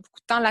là, tu mets beaucoup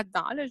de temps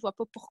là-dedans, là, je vois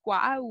pas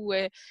pourquoi, ou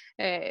il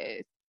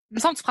me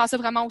semble que tu prends ça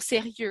vraiment au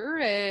sérieux.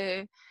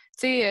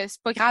 Tu sais,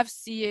 c'est pas grave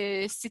si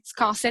tu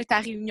cancelles ta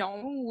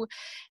réunion ou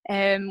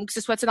que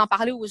ce soit, tu sais, d'en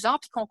parler aux gens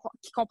puis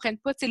qu'ils comprennent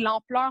pas, tu sais,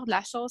 l'ampleur de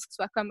la chose, qu'ils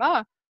soient comme,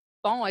 ah,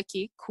 bon,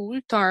 OK,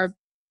 cool, t'as un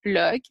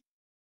blog,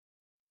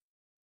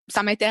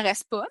 ça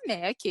m'intéresse pas,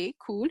 mais OK,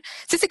 cool. Tu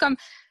sais, c'est comme,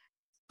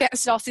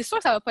 genre, c'est sûr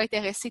que ça va pas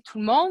intéresser tout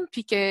le monde,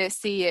 puis que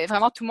c'est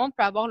vraiment tout le monde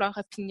peut avoir leur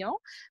opinion.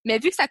 Mais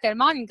vu que ça a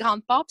tellement une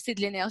grande part, puis c'est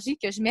de l'énergie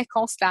que je mets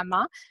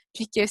constamment,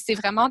 puis que c'est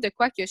vraiment de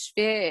quoi que je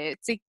fais,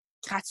 tu sais,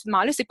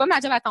 gratuitement. Là, c'est pas ma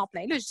job à temps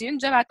plein. Là, j'ai une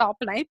job à temps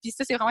plein, puis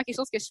ça, c'est vraiment quelque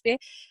chose que je fais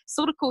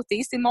sur le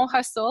côté. C'est mon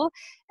hustle.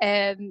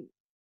 C'est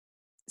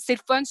le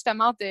fun,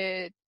 justement,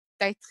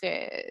 d'être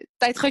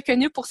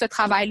reconnu pour ce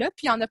travail-là.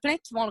 Puis il y en a plein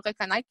qui vont le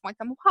reconnaître, qui vont être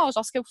comme, wow,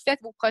 genre, ce que vous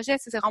faites, vos projets,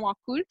 c'est vraiment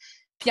cool.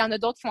 Puis il y en a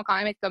d'autres qui vont quand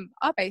même être comme,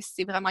 ah, ben,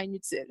 c'est vraiment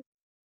inutile.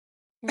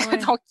 Ouais.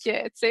 Donc, tu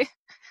sais.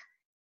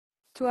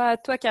 Toi,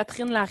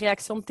 Catherine, la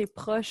réaction de tes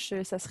proches,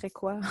 ça serait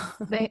quoi?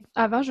 Ben,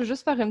 avant, je veux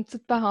juste faire une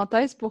petite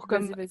parenthèse pour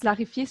comme Vas-y.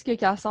 clarifier ce que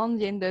Cassandre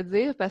vient de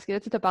dire, parce que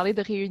là, tu as parlé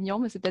de réunion,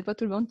 mais c'est peut-être pas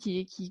tout le monde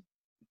qui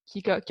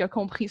a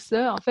compris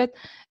ça. En fait, tu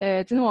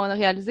sais, nous, on a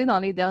réalisé dans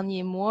les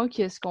derniers mois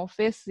que ce qu'on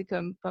fait, c'est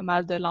comme pas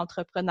mal de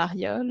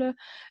l'entrepreneuriat, là.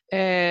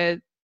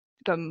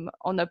 Comme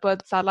on n'a pas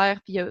de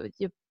salaire, puis il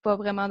y a pas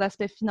vraiment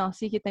d'aspect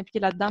financier qui est impliqué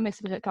là-dedans, mais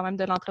c'est quand même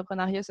de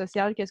l'entrepreneuriat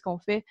social. Qu'est-ce qu'on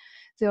fait?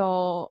 Tu sais,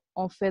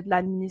 on fait de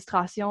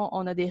l'administration,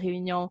 on a des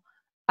réunions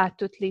à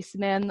toutes les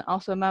semaines, en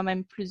ce moment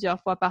même plusieurs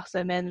fois par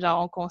semaine.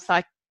 Genre, on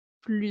consacre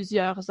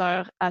plusieurs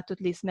heures à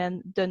toutes les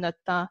semaines de notre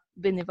temps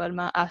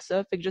bénévolement à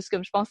ça. Fait que juste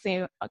comme je pense que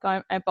c'est quand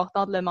même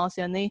important de le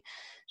mentionner,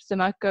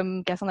 justement,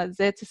 comme Cassandra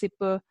disait, tu sais, c'est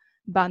pas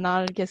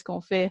banal, qu'est-ce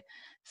qu'on fait?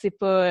 C'est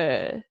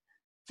pas... tu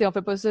sais, on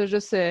fait pas ça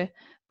juste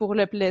pour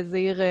le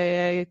plaisir,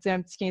 tu sais,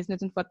 un petit 15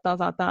 minutes une fois de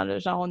temps en temps, là,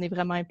 genre on est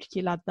vraiment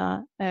impliqué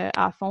là-dedans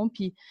à fond.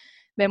 Puis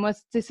ben moi,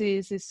 tu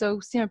sais, c'est ça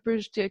aussi un peu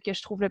que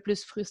je trouve le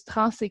plus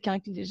frustrant, c'est quand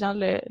les gens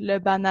le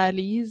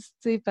banalisent,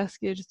 tu sais, parce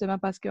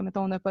que,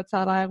 mettons, on n'a pas de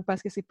salaire ou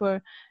parce que c'est pas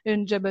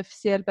une job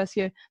officielle, parce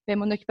que, ben,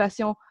 mon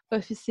occupation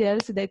officielle,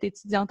 c'est d'être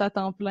étudiante à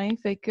temps plein,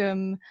 fait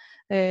que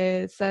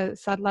ça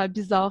a l'air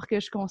bizarre que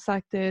je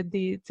consacre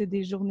tu sais,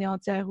 des journées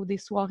entières ou des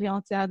soirées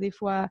entières, des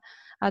fois,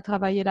 à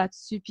travailler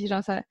là-dessus, puis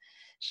genre,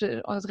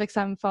 on dirait que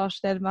ça me fâche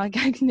tellement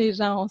quand les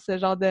gens ont ce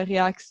genre de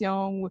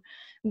réaction ou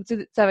tu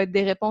sais, ça va être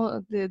des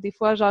réponses des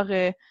fois genre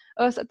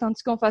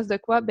attends-tu qu'on fasse de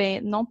quoi?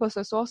 Ben non, pas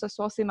ce soir. Ce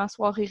soir, c'est ma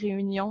soirée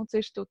réunion. Tu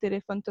sais, j'étais au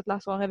téléphone toute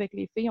la soirée avec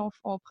les filles.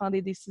 On prend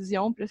des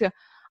décisions. Puis là, c'est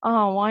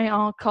ah ouais,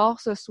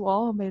 encore ce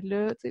soir. Mais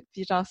là, tu sais,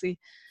 puis genre,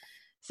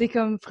 c'est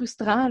comme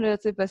frustrant, là,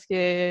 tu sais, parce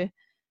que je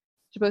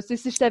sais pas,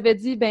 si je t'avais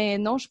dit,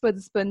 ben non, je suis pas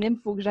disponible,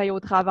 il faut que j'aille au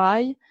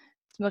travail.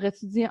 Tu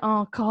m'aurais-tu dit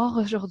encore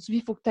aujourd'hui,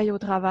 il faut que tu ailles au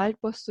travail?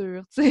 Pas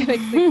sûr. Tu sais, fait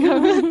que c'est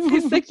comme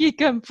c'est ça qui est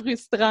comme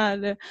frustrant,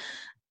 là.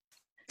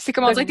 C'est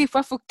comme on dirait que des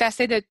fois, il faut que tu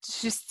essaies de te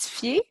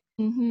justifier,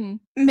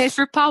 mais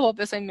je veux pas avoir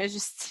besoin de me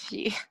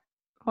justifier.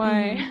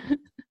 Ouais.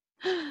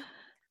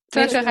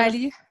 Toi,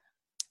 Coralie?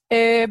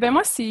 Ben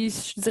moi,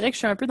 je dirais que je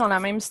suis un peu dans la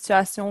même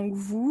situation que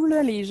vous,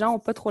 là. Les gens ont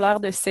pas trop l'air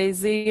de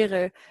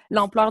saisir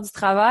l'ampleur du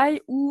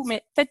travail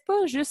mais peut-être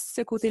pas juste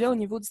ce côté-là au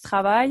niveau du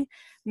travail,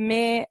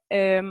 mais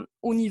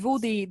au niveau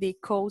des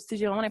causes.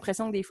 J'ai vraiment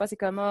l'impression que des fois, c'est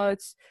comme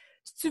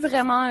c'est-tu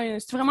vraiment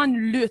une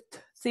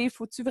lutte?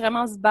 Faut-tu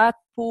vraiment se battre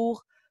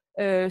pour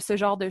ce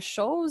genre de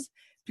choses?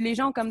 Puis les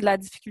gens ont comme de la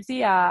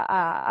difficulté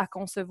à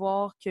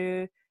concevoir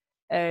que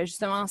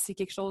justement, c'est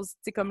quelque chose,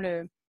 comme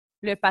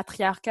le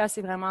patriarcat,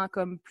 c'est vraiment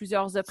comme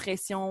plusieurs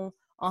oppressions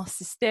en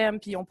système,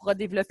 puis on pourra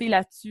développer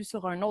là-dessus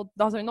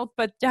dans un autre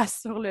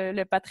podcast sur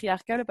le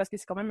patriarcat, là, parce que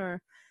c'est quand même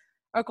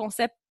un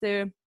concept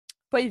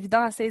pas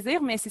évident à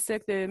saisir, mais c'est ça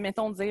que,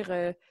 mettons,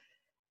 dire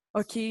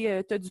OK,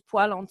 t'as du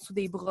poil en dessous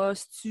des bras,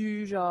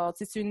 genre,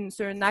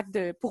 c'est un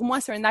acte pour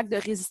moi, c'est un acte de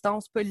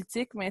résistance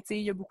politique, mais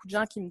il y a beaucoup de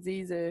gens qui me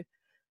disent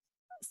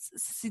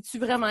c'est-tu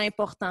vraiment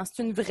important?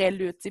 C'est une vraie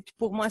lutte. T'sais? Puis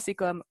pour moi, c'est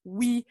comme,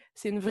 oui,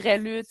 c'est une vraie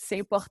lutte, c'est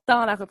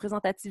important la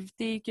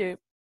représentativité, que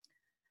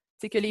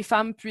les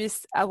femmes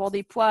puissent avoir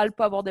des poils,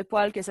 pas avoir de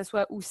poils, que ce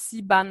soit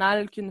aussi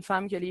banal qu'une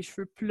femme qui a les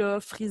cheveux plats,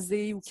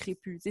 frisés ou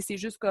crépus. C'est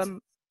juste comme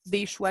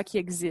des choix qui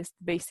existent,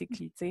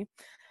 basically.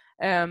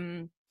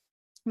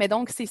 Mais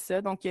donc, c'est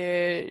ça. Donc,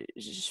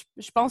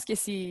 je pense que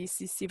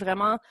c'est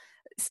vraiment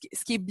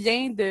ce qui est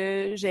bien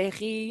de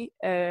gérer,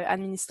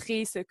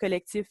 administrer ce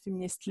collectif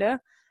féministe-là,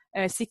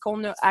 c'est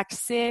qu'on a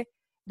accès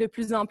de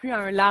plus en plus à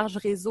un large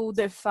réseau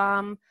de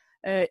femmes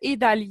et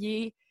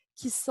d'alliés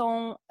qui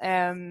sont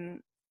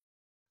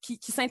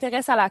qui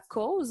s'intéressent à la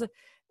cause.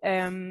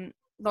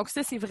 Donc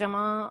ça, c'est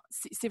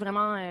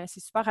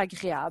super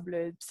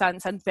agréable. Ça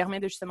nous permet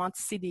de justement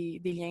tisser des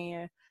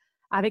liens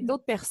avec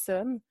d'autres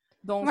personnes.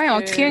 Donc, oui,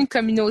 on crée une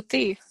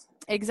communauté.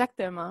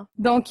 Exactement.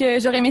 Donc,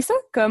 j'aurais aimé ça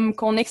comme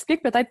qu'on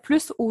explique peut-être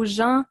plus aux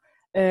gens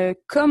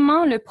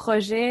comment le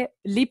projet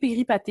Les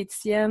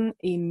Péripatéticiennes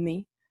est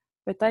né.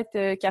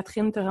 Peut-être,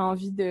 Catherine, tu aurais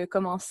envie de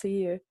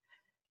commencer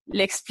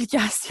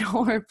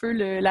l'explication, un peu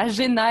la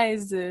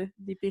genèse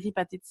des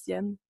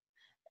Péripatéticiennes.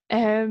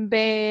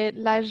 Ben,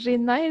 la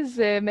genèse,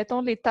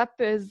 mettons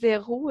l'étape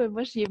 0,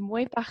 moi j'y ai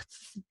moins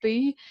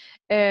participé.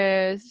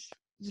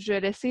 Je vais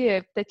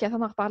laisser peut-être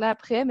Catherine en reparler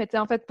après, mais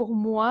en fait, pour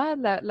moi,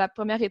 la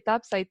première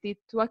étape, ça a été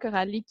toi,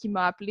 Coralie, qui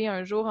m'a appelé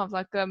un jour en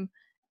faisant comme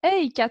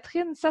Hey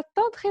Catherine, ça te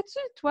tenterait-tu,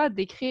 toi,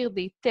 d'écrire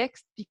des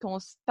textes puis qu'on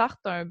se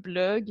parte un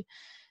blog?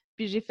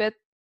 Puis j'ai fait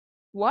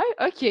Ouais,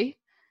 OK.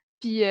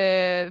 Puis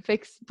fait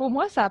que pour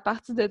moi, ça a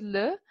parti de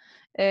là.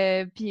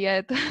 Puis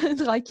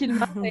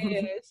tranquillement,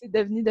 c'est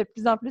devenu de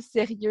plus en plus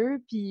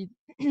sérieux, puis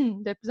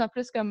de plus en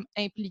plus comme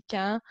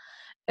impliquant.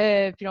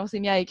 Puis on s'est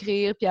mis à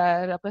écrire, puis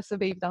après ça,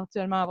 ben,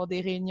 éventuellement avoir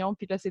des réunions.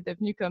 Puis là, c'est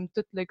devenu comme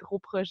tout le gros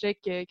projet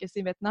que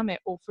c'est maintenant, mais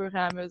au fur et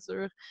à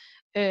mesure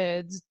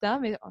du temps.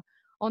 Mais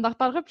on en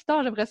reparlera plus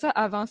tard. J'aimerais ça,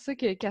 avant ça,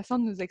 que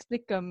Cassandre nous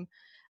explique comme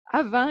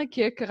avant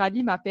que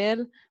Coralie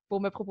m'appelle pour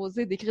me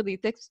proposer d'écrire des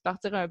textes et de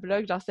partir un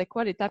blog. Genre, c'est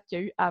quoi l'étape qu'il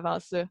y a eu avant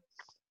ça?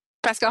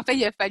 Parce qu'en fait,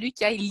 il a fallu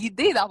qu'il y ait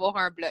l'idée d'avoir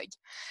un blog.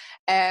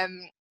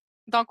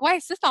 Donc, ouais,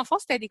 ça, en fond,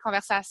 c'était des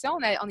conversations.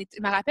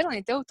 Je me rappelle, on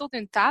était autour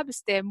d'une table.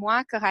 C'était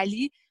moi,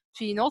 Coralie,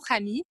 puis une autre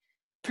amie.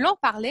 Puis là, on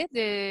parlait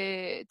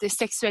de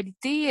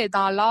sexualité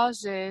dans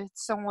l'âge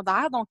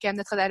secondaire, donc à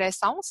notre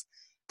adolescence.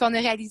 Puis on a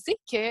réalisé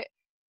que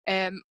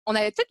on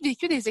avait toutes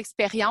vécu des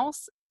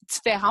expériences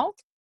différentes,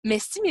 mais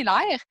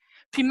similaires.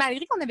 Puis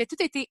malgré qu'on avait toutes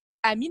été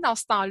amis dans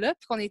ce temps-là,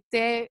 puis qu'on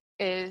était,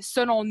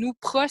 selon nous,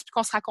 proches, puis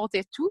qu'on se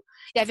racontait tout,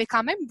 il y avait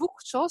quand même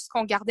beaucoup de choses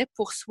qu'on gardait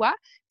pour soi,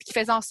 puis qui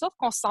faisaient en sorte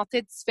qu'on se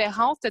sentait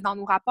différentes dans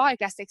nos rapports avec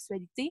la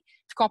sexualité,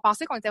 puis qu'on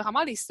pensait qu'on était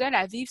vraiment les seuls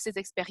à vivre ces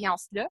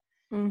expériences-là.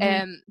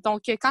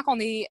 Donc, quand tu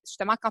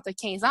as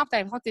 15 ans, tu as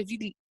l'impression que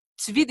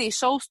tu vis des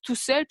choses tout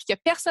seul, puis qu'il n'y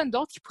a personne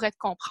d'autre qui pourrait te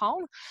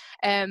comprendre,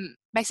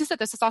 ben c'est ça,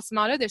 tu as ce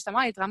sentiment-là de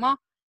justement être vraiment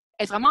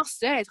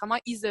seule, être vraiment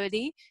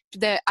isolée, puis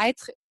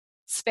d'être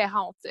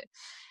différente.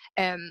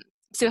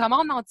 C'est vraiment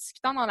en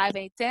discutant dans la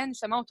vingtaine,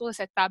 justement, autour de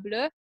cette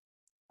table-là,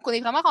 on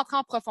est vraiment rentré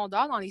en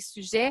profondeur dans les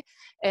sujets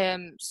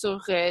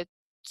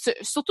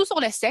surtout sur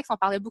le sexe. On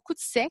parlait beaucoup de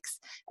sexe,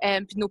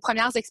 puis de nos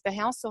premières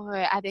expériences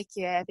avec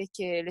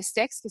le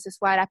sexe, que ce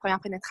soit la première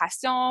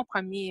pénétration,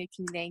 premier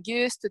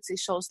cunnilingus, toutes ces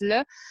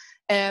choses-là,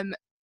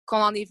 qu'on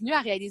en est venu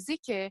à réaliser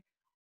que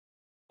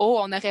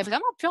on aurait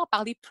vraiment pu en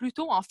parler plus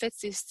tôt, en fait,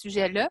 ces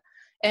sujets-là.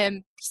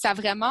 Ça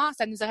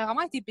nous aurait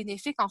vraiment été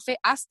bénéfique, en fait,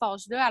 à cet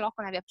âge-là, alors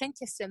qu'on avait plein de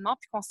questionnements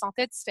puis qu'on se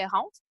sentait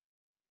différentes.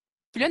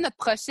 Puis là, notre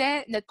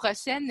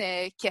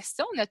prochaine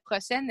question, notre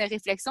prochaine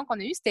réflexion qu'on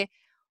a eue, c'était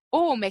 «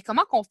 Oh, mais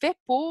comment qu'on fait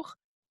pour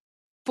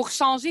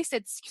changer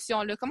cette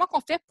discussion-là? Comment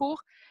qu'on fait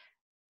pour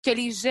que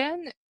les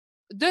jeunes,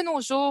 de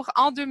nos jours,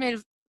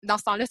 dans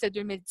ce temps-là, c'est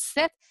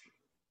 2017,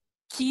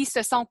 qui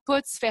se sentent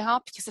pas différents,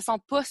 puis qui se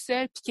sentent pas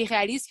seuls, puis qui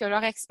réalisent que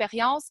leur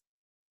expérience,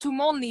 tout le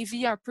monde les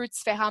vit un peu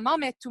différemment,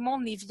 mais tout le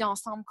monde les vit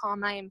ensemble quand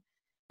même. »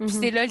 Puis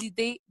c'est là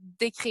l'idée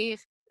d'écrire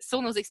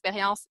sur nos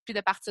expériences, puis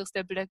de partir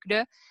ce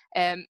blog-là.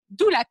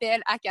 D'où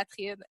l'appel à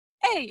Catherine.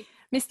 Hey!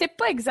 Mais c'était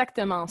pas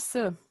exactement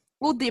ça.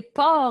 Au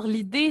départ,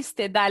 l'idée,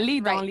 c'était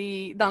d'aller dans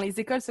les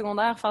écoles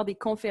secondaires faire des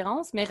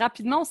conférences, mais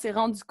rapidement, on s'est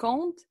rendu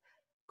compte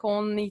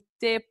qu'on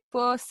n'était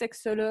pas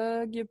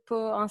sexologue,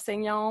 pas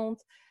enseignante,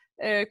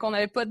 qu'on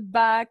n'avait pas de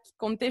bac,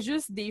 qu'on était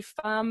juste des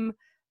femmes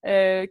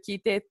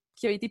qui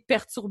avaient été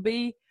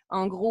perturbées,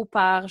 en gros,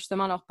 par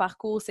justement leur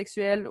parcours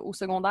sexuel au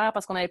secondaire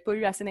parce qu'on n'avait pas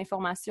eu assez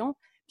d'informations.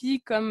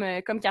 Puis,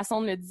 comme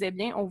Cassandre le disait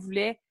bien, on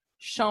voulait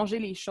changer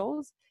les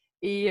choses.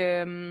 Et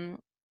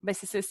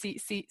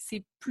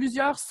c'est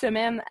plusieurs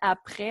semaines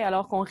après,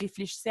 alors qu'on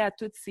réfléchissait à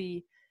toutes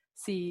ces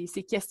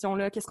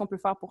questions-là, qu'est-ce qu'on peut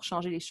faire pour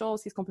changer les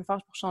choses,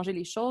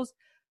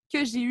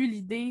 que j'ai eu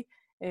l'idée,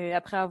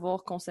 après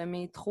avoir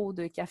consommé trop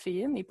de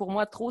caféine. Et pour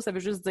moi, trop, ça veut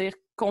juste dire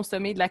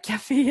consommer de la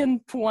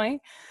caféine, point.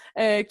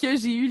 Que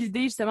j'ai eu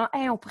l'idée, justement, «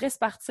 Hey, on pourrait se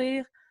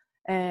partir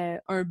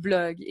un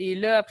blog. » Et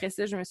là, après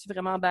ça, je me suis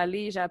vraiment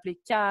emballée. J'ai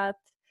appelé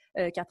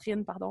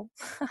Catherine, pardon.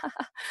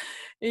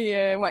 Et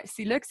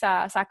c'est là que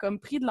ça a comme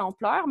pris de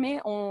l'ampleur, mais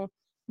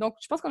donc,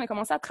 je pense qu'on a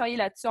commencé à travailler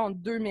là-dessus en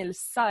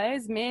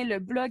 2016, mais le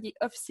blog est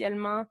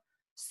officiellement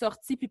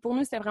sorti. Puis pour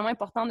nous, c'était vraiment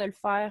important de le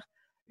faire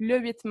le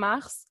 8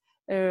 mars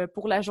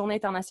pour la Journée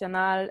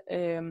internationale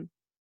de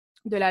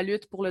la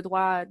lutte pour le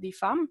droit des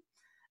femmes.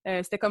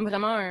 C'était comme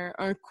vraiment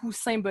un coup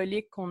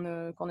symbolique qu'on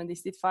a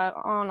décidé de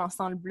faire en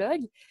lançant le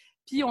blog.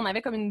 Puis on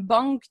avait comme une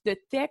banque de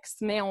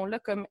textes, mais on l'a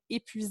comme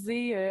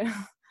épuisé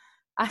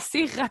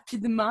assez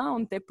rapidement. On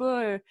n'était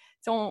pas,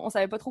 on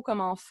savait pas trop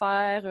comment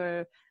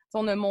faire.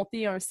 On a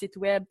monté un site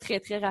web très,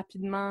 très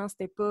rapidement.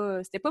 C'était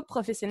pas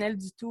professionnel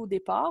du tout au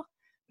départ.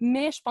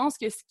 Mais je pense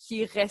que ce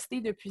qui est resté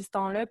depuis ce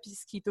temps-là, puis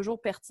ce qui est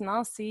toujours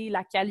pertinent, c'est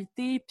la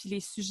qualité, puis les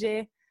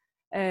sujets,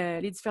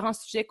 les différents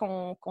sujets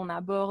qu'on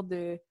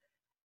aborde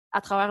à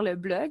travers le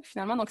blog,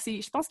 finalement. Donc,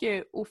 je pense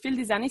qu'au fil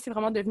des années, c'est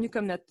vraiment devenu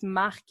comme notre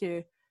marque,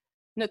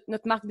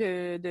 notre marque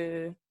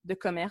de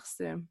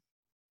commerce.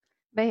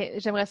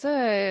 Ben, j'aimerais ça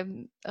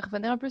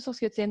revenir un peu sur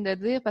ce que tu viens de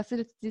dire, parce que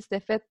là, tu dis que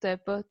c'était fait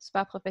pas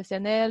super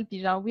professionnel, puis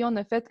genre, oui, on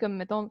a fait comme,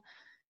 mettons,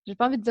 j'ai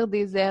pas envie de dire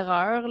des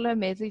erreurs, là,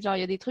 mais tu sais, genre,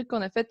 il y a des trucs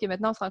qu'on a fait que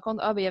maintenant on se rend compte,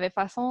 ben, il y avait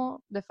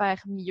façon de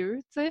faire mieux,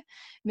 tu sais,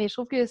 mais je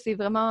trouve que c'est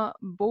vraiment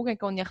beau quand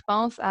on y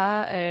repense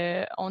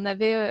on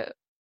avait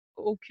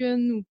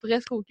aucune ou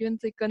presque aucune,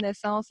 tu sais,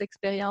 connaissance,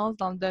 expérience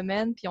dans le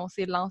domaine, puis on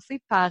s'est lancé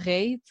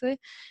pareil, tu sais.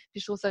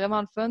 Puis je trouve ça vraiment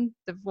le fun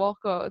de voir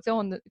que, tu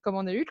sais, comme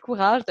on a eu le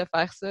courage de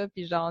faire ça,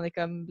 puis genre, on est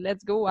comme,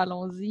 let's go,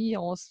 allons-y,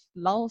 on se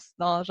lance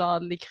dans,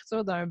 genre,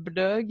 l'écriture d'un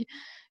blog,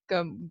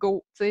 comme,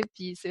 go, tu sais,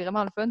 puis c'est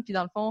vraiment le fun. Puis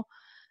dans le fond,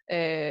 tu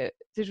sais,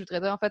 je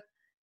voudrais dire, en fait,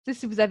 tu sais,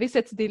 si vous avez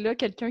cette idée-là,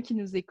 quelqu'un qui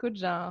nous écoute,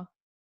 genre,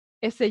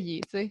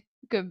 essayez, tu sais,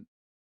 comme,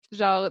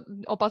 genre,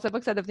 on pensait pas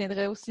que ça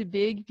deviendrait aussi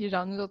big, puis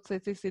genre, nous autres,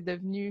 c'est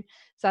devenu,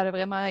 ça a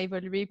vraiment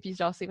évolué, puis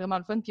genre, c'est vraiment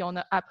le fun, puis on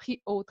a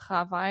appris au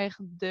travers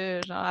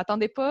de, genre,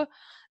 attendez pas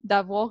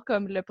d'avoir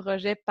comme le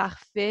projet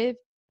parfait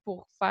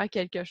pour faire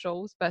quelque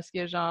chose, parce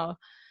que genre,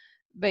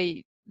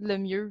 ben, le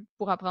mieux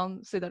pour apprendre,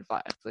 c'est de le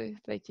faire, tu sais.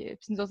 Fait que,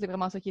 puis nous autres, c'est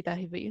vraiment ça qui est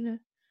arrivé, là.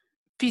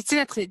 Puis, tu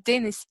sais, notre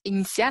idée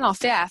initiale, en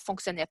fait, elle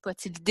fonctionnait pas.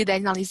 Tu sais, l'idée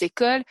d'aller dans les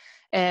écoles,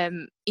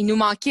 il nous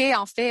manquait,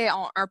 en fait,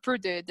 un peu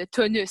de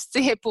tonus,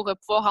 tu sais, pour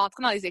pouvoir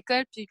rentrer dans les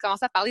écoles puis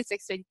commencer à parler de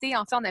sexualité.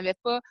 En fait, on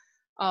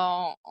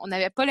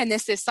n'avait pas le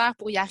nécessaire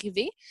pour y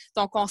arriver.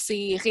 Donc, on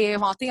s'est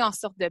réinventé en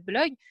sorte de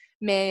blog.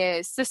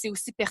 Mais ça, c'est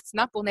aussi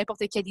pertinent pour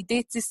n'importe quelle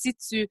idée. Tu sais, si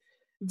tu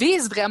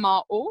vises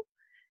vraiment haut,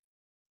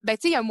 ben,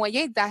 tu sais, il y a un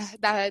moyen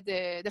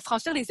de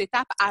franchir les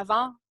étapes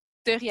avant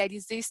de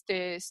réaliser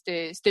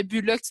ce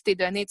but-là que tu t'es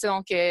donné.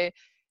 Donc,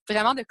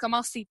 vraiment, de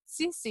commencer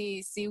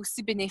petit, c'est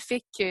aussi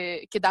bénéfique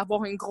que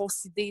d'avoir une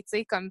grosse idée.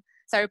 Comme,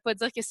 ça ne veut pas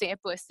dire que c'est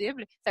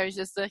impossible. Ça veut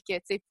juste dire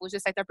que faut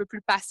juste être un peu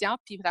plus patient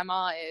puis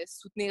vraiment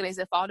soutenir les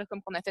efforts, là,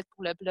 comme qu'on a fait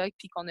pour le blog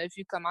puis qu'on a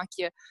vu comment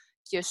qu'il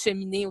a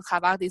cheminé au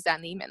travers des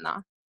années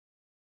maintenant.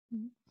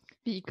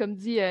 Puis comme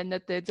dit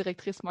notre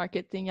directrice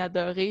marketing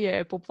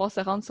adorée, pour pouvoir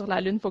se rendre sur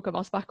la Lune, il faut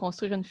commencer par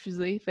construire une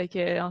fusée. Fait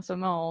qu'en ce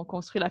moment, on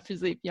construit la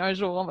fusée, puis un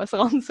jour, on va se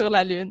rendre sur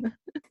la Lune.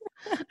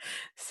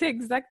 C'est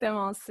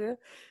exactement ça.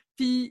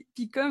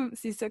 Puis comme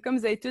c'est ça, comme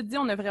vous avez tout dit,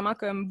 on a vraiment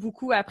comme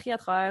beaucoup appris à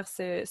travers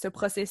ce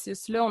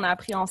processus-là. On a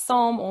appris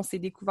ensemble, on s'est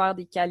découvert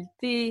des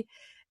qualités.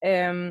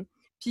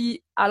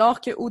 Puis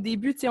alors qu'au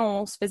début, tu sais,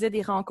 on se faisait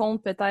des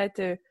rencontres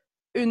peut-être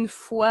une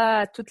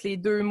fois tous les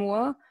 2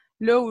 mois.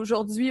 Là,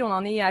 aujourd'hui, on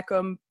en est à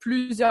comme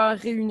plusieurs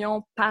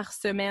réunions par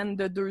semaine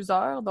de 2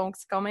 heures. Donc,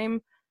 c'est quand même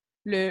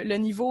le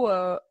niveau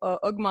a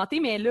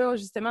augmenté. Mais là,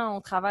 justement, on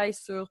travaille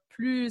sur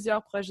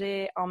plusieurs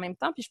projets en même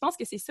temps. Puis je pense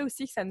que c'est ça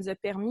aussi que ça nous a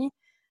permis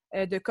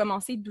de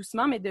commencer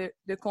doucement, mais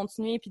de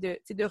continuer, puis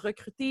de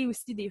recruter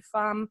aussi des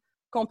femmes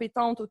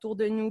compétentes autour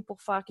de nous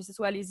pour faire que ce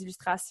soit les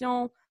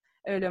illustrations,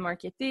 le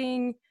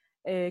marketing,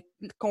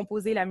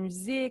 composer la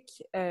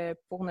musique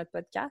pour notre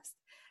podcast.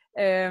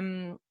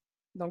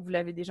 Donc, vous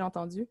l'avez déjà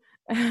entendu.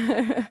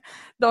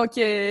 Donc,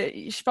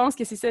 je pense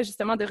que c'est ça,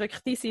 justement, de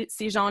recruter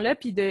ces gens-là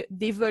puis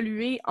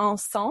d'évoluer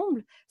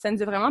ensemble. Ça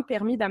nous a vraiment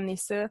permis d'amener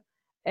ça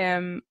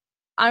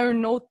à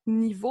un autre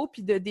niveau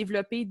puis de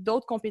développer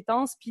d'autres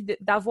compétences puis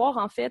d'avoir,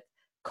 en fait,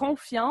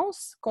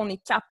 confiance qu'on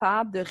est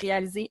capable de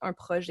réaliser un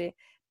projet.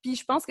 Puis,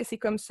 je pense que c'est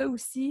comme ça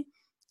aussi,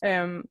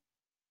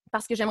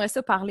 parce que j'aimerais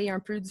ça parler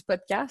un peu du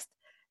podcast,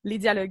 Les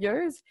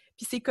Dialogueuses.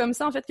 Puis, c'est comme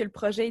ça, en fait, que le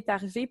projet est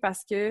arrivé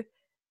parce que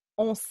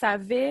on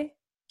savait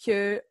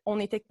qu'on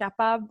était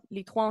capable,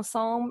 les trois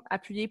ensemble,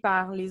 appuyés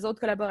par les autres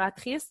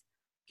collaboratrices,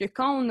 que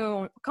quand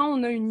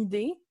on a une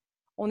idée,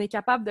 on est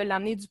capable de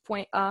l'amener du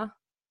point A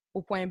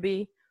au point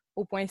B,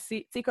 au point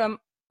C. Tu sais, comme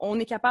on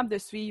est capable de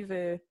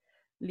suivre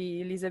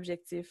les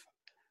objectifs.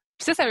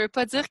 Puis ça veut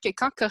pas dire que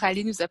quand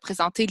Coralie nous a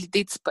présenté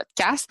l'idée du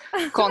podcast,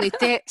 qu'on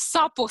était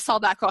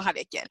 100% d'accord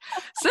avec elle.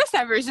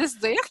 Ça veut juste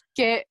dire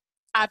que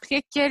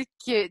après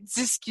quelques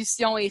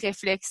discussions et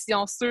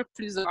réflexions sur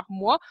plusieurs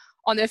mois,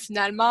 on a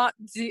finalement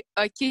dit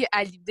OK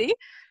à l'idée.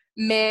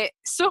 Mais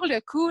sur le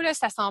coup, là,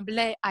 ça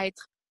semblait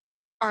être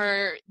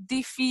un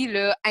défi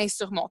là,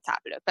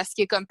 insurmontable. Parce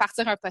que comme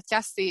partir un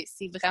podcast,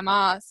 c'est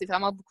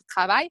vraiment beaucoup de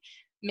travail.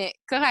 Mais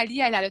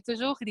Coralie, elle a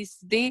toujours des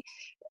idées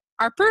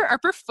un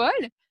peu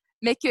folles,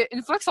 mais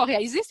qu'une fois qu'elles sont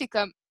réalisées, c'est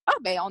comme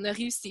on a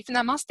réussi.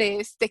 Finalement,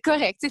 c'était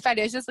correct. Il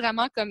fallait juste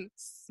vraiment comme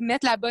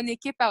mettre la bonne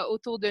équipe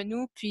autour de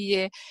nous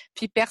puis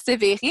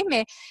persévérer.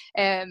 Mais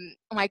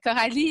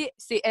Coralie,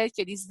 c'est elle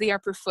qui a des idées un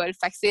peu folles.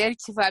 Fait que c'est elle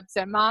qui va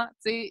habituellement,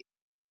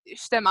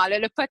 justement,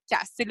 le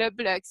podcast, c'est le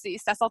blog,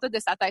 ça sortait de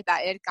sa tête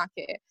à elle quand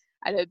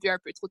elle a bu un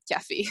peu trop de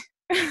café.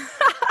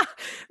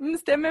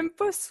 C'était même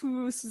pas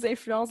sous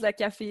influence de la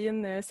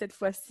caféine cette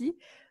fois-ci.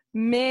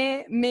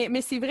 Mais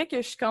c'est vrai que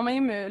je suis quand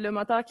même le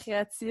moteur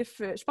créatif.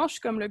 Je pense que je suis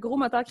comme le gros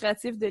moteur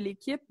créatif de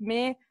l'équipe,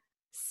 mais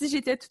si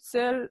j'étais toute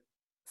seule,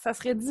 ça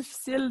serait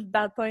difficile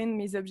d'atteindre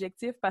mes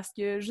objectifs parce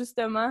que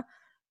justement,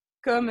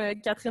 comme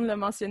Catherine l'a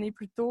mentionné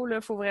plus tôt, il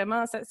faut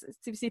vraiment...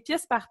 c'est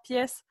pièce par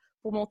pièce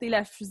pour monter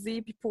la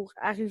fusée puis pour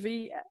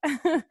arriver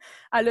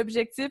à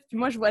l'objectif. Puis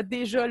moi, je vois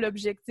déjà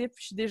l'objectif,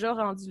 puis je suis déjà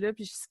rendue là,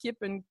 puis je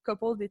skip une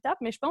couple d'étapes,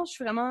 mais je pense que je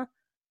suis vraiment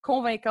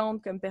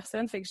convaincante comme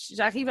personne. Fait que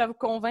j'arrive à vous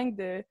convaincre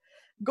de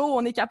go,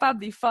 on est capable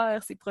de les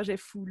faire, ces projets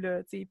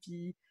fous-là, tu sais,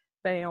 puis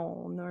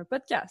on a un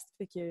podcast,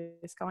 fait que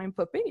c'est quand même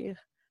pas pire.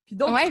 Puis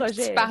d'autres projets.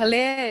 Puis tu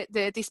parlais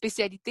de tes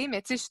spécialités,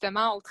 mais tu sais,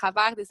 justement, au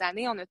travers des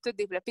années, on a tous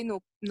développé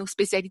nos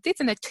spécialités,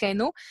 notre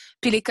créneau.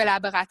 Puis les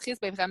collaboratrices,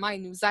 vraiment,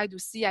 elles nous aident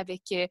aussi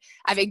avec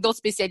d'autres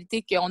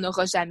spécialités qu'on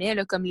n'aura jamais,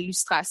 là, comme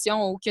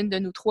l'illustration. Aucune de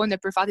nous trois ne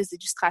peut faire des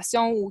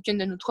illustrations, ou aucune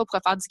de nous trois peut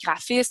faire du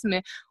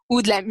graphisme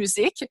ou de la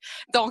musique.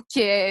 Donc,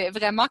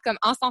 vraiment, comme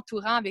en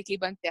s'entourant avec les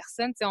bonnes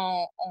personnes,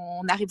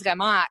 on arrive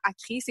vraiment à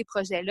créer ces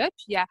projets-là,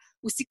 puis à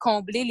aussi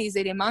combler les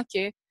éléments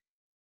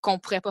qu'on ne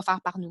pourrait pas faire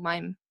par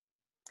nous-mêmes.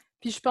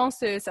 Puis je pense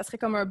que ça serait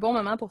comme un bon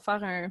moment pour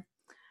faire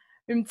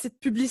une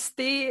petite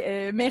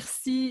publicité.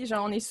 Merci,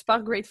 genre on est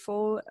super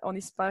grateful, on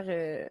est super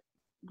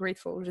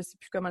grateful, je sais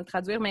plus comment le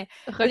traduire, mais...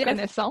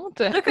 Reconnaissante.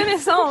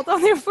 Reconnaissante, on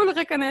est full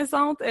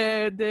reconnaissante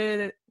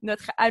de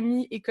notre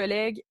amie et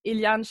collègue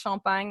Eliane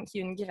Champagne, qui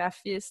est une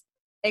graphiste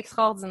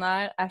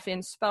extraordinaire. Elle fait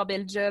une super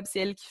belle job, c'est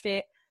elle qui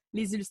fait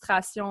les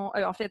illustrations,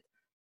 en fait,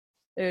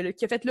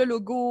 qui a fait le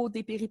logo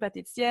des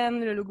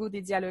péripatéticiennes, le logo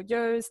des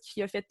dialogueuses,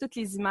 qui a fait toutes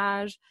les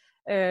images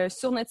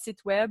sur notre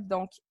site web.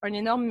 Donc, un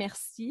énorme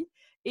merci.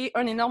 Et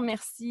un énorme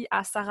merci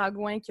à Sarah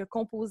Gouin qui a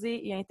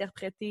composé et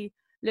interprété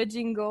le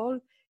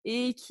jingle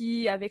et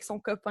qui, avec son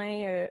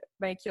copain,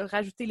 qui a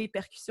rajouté les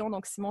percussions,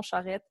 donc Simon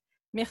Charette.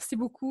 Merci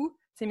beaucoup,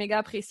 c'est méga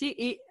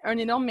apprécié. Et un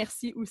énorme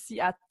merci aussi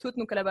à toutes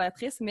nos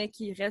collaboratrices, mais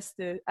qui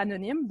restent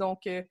anonymes.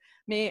 Donc,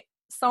 mais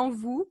sans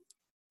vous,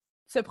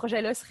 ces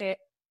projets seraient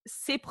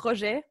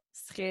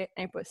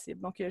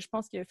impossibles. Donc, je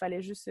pense qu'il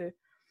fallait juste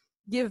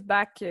give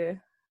back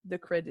the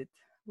credit.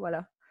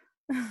 Voilà.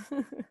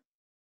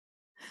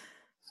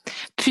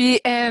 Puis,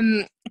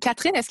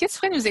 Catherine, est-ce que tu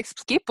pourrais nous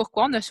expliquer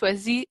pourquoi on a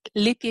choisi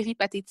les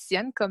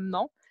péripatéticiennes comme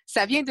nom?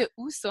 Ça vient de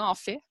où, ça, en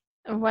fait?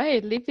 Oui,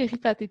 les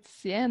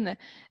péripatéticiennes.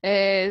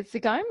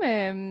 C'est quand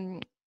même...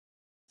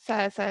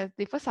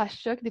 des fois, ça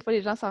choque, des fois,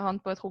 les gens s'en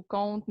rendent pas trop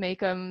compte, mais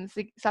comme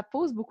ça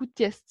pose beaucoup de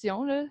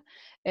questions, là.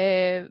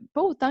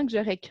 Pas autant que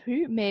j'aurais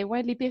cru, mais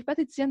ouais, les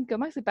péripatéticiennes,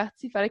 comment c'est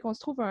parti? Il fallait qu'on se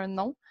trouve un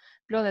nom.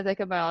 Puis là, on était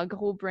comme un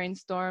gros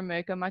brainstorm,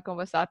 comment qu'on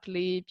va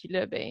s'appeler. Puis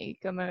là, ben,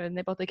 comme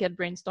n'importe quel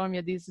brainstorm, il y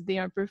a des idées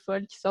un peu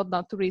folles qui sortent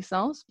dans tous les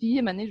sens. Puis, à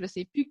un moment donné, je ne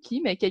sais plus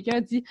qui, mais quelqu'un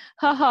a dit «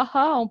 Ha ha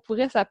ha, on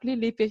pourrait s'appeler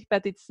les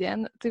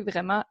péripatéticiennes », tu sais,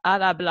 vraiment à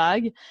la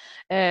blague.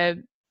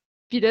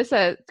 Puis là,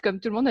 ça, comme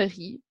tout le monde a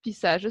ri, puis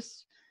c'est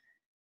juste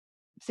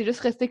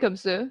resté comme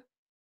ça.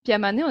 Puis à un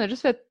moment donné, on a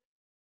juste fait,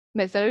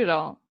 mais sérieux,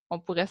 genre, on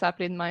pourrait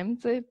s'appeler de même,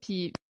 tu sais.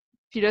 Puis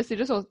là, c'est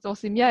juste, on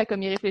s'est mis à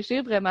comme y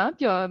réfléchir vraiment.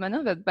 Puis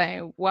maintenant, on a fait,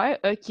 ben ouais,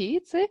 ok,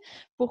 tu sais,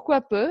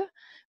 pourquoi pas.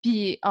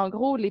 Puis en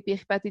gros, les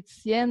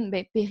péripatéticiennes,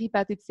 ben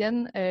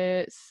péripatéticienne,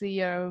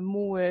 c'est un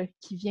mot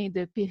qui vient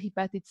de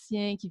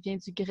péripatéticien, qui vient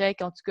du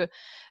grec. En tout cas,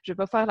 je vais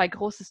pas faire la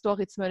grosse histoire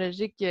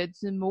étymologique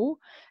du mot,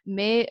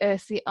 mais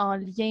c'est en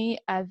lien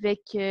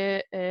avec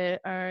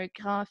un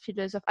grand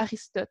philosophe,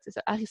 Aristote, c'est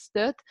ça,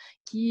 Aristote,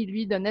 qui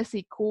lui donnait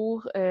ses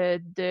cours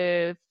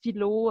de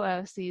philo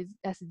à ses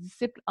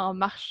disciples en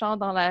marchant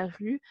dans la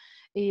rue.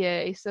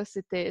 Et ça,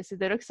 c'est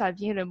de là que ça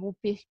vient le mot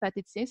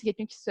péripatéticien. C'est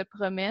quelqu'un qui se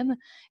promène.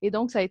 Et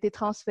donc, ça a été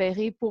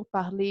transféré pour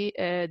parler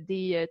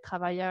des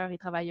travailleurs et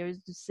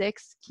travailleuses du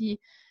sexe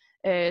qui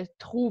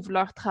trouvent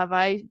leur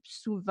travail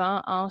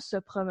souvent en se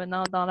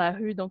promenant dans la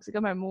rue. Donc, c'est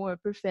comme un mot un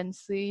peu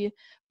fancy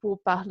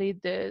pour parler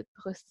de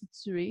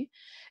prostituées.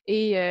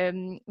 Et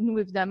nous,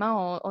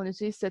 évidemment, on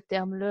utilise ce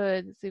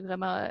terme-là, c'est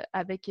vraiment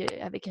avec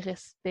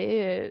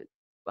respect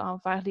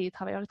envers les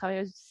travailleurs et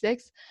travailleuses du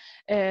sexe.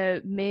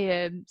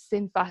 Mais c'est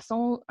une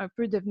façon un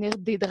peu de venir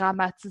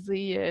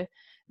dédramatiser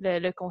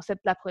le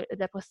concept de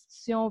la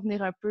prostitution,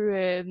 venir un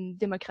peu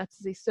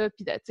démocratiser ça,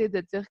 puis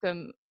de dire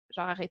comme,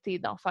 genre, arrêter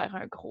d'en faire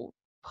un gros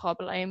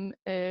problème.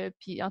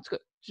 Puis en tout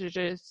cas,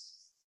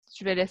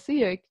 je vais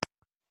laisser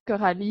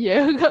Coralie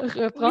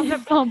reprendre le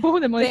flambeau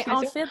de mon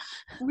expression. En fait,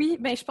 oui,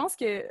 je pense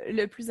que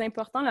le plus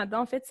important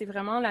là-dedans, en fait, c'est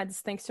vraiment la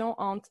distinction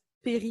entre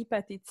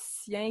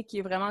péripatéticien, qui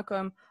est vraiment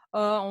comme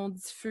on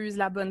diffuse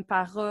la bonne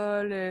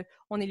parole,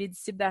 on est les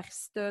disciples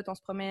d'Aristote, on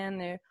se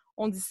promène,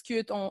 on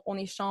discute, on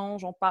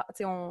échange,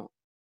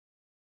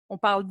 on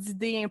parle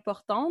d'idées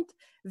importantes,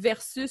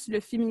 versus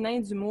le féminin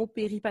du mot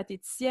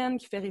péripatéticienne,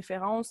 qui fait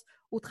référence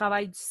au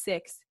travail du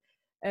sexe.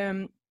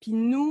 Puis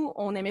nous,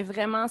 on aimait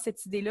vraiment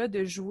cette idée-là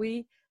de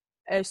jouer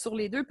sur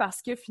les deux,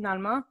 parce que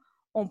finalement,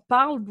 on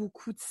parle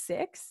beaucoup de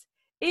sexe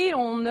et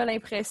on a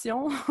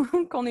l'impression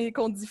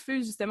qu'on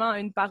diffuse justement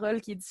une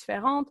parole qui est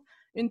différente,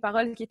 une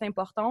parole qui est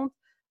importante.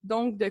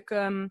 Donc, de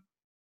comme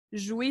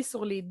jouer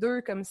sur les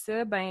deux comme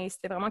ça, ben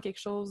c'était vraiment quelque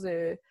chose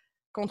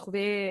qu'on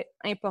trouvait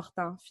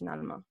important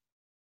finalement.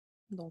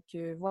 Donc,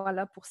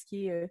 voilà pour ce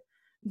qui est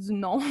du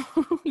nom,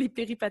 les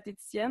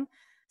péripatéticiennes.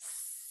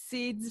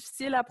 C'est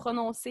difficile à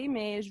prononcer,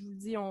 mais je vous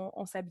dis,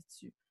 on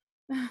s'habitue.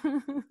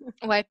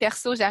 Ouais,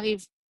 perso,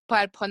 j'arrive pas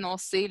à le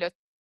prononcer le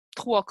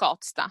 3/4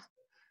 du temps.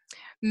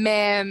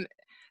 Mais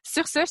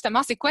sur ça,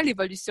 justement, c'est quoi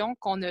l'évolution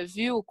qu'on a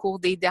vue au cours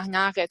des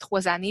dernières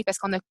 3 années? Parce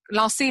qu'on a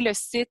lancé le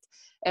site,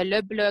 le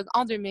blog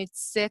en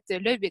 2017,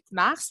 le 8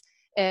 mars.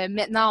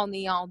 Maintenant, on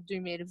est en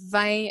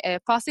 2020,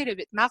 passé le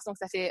 8 mars, donc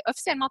ça fait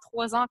officiellement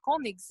 3 ans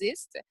qu'on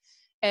existe.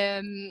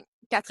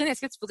 Catherine,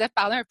 est-ce que tu pourrais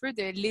parler un peu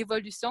de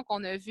l'évolution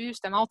qu'on a vue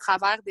justement au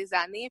travers des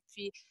années,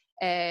 puis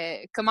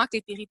comment que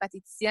les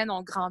péripatéticiennes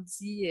ont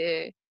grandi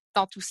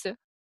dans tout ça?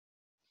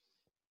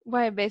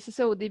 Ouais, ben c'est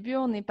ça. Au début,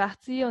 on est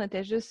parti, on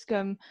était juste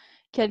comme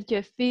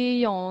quelques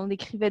filles, on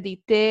écrivait des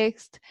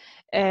textes,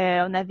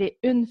 on avait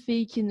une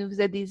fille qui nous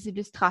faisait des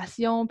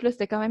illustrations, puis là,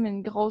 c'était quand même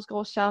une grosse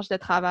charge de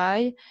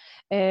travail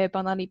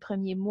pendant les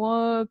premiers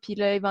mois, puis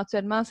là,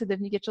 éventuellement, c'est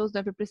devenu quelque chose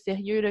d'un peu plus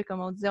sérieux, là,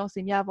 comme on disait, on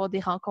s'est mis à avoir des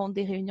rencontres,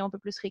 des réunions un peu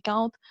plus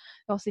fréquentes,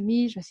 on s'est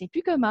mis, je ne sais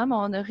plus comment, mais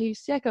on a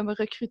réussi à comme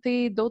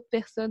recruter d'autres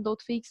personnes,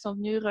 d'autres filles qui sont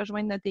venues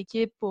rejoindre notre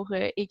équipe pour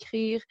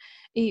écrire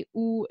et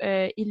ou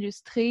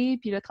illustrer,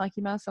 puis là,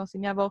 tranquillement, on s'est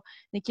mis à avoir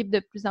une équipe de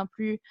plus en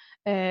plus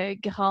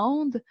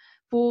grande,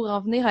 pour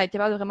en venir à être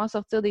capable de vraiment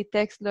sortir des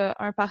textes là,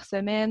 un par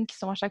semaine qui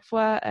sont à chaque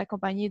fois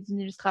accompagnés d'une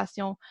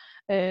illustration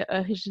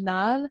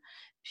originale.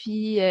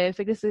 Puis, fait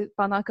que là, c'est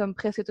pendant comme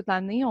presque toute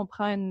l'année, on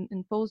prend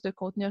une pause de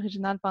contenu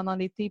original pendant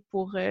l'été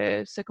pour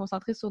se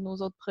concentrer sur nos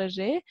autres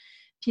projets.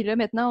 Puis là,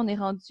 maintenant, on est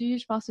rendu,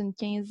 je pense, une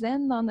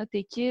quinzaine dans notre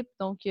équipe.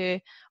 Donc,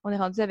 on est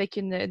rendu avec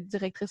une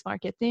directrice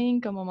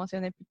marketing, comme on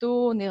mentionnait plus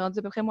tôt. On est rendu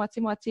à peu près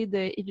moitié-moitié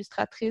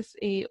d'illustratrices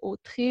et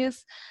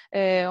autrices.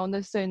 On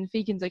a une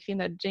fille qui nous a créé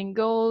notre jingle.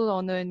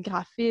 On a une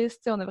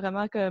graphiste. On a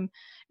vraiment comme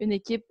une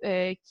équipe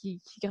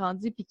qui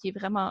grandit puis qui est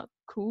vraiment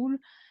cool.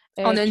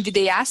 On a une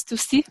vidéaste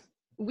aussi.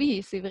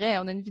 Oui, c'est vrai.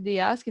 On a une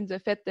vidéaste qui nous a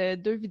fait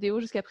 2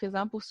 vidéos jusqu'à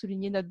présent pour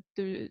souligner notre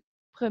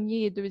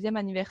premier et deuxième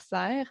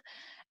anniversaire.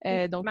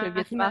 Donc, le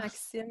 8 mars.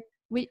 Maxime.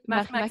 Oui,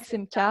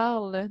 Marie-Maxime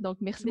Carl. Donc,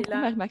 merci beaucoup,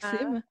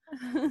 Marie-Maxime.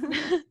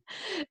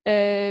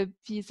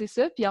 Puis c'est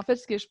ça. Puis en fait,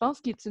 ce que je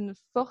pense qui est une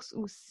force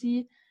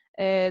aussi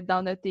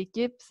dans notre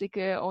équipe, c'est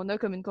qu'on a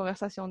comme une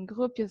conversation de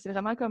groupe, puis c'est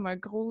vraiment comme un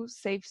gros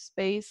safe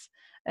space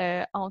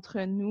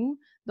entre nous.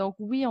 Donc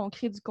oui, on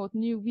crée du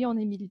contenu, oui, on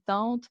est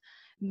militante,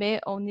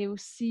 mais on est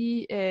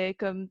aussi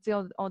comme, tu sais,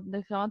 on a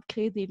vraiment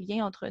créé des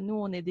liens entre nous,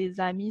 on est des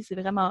amis, c'est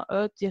vraiment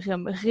hot.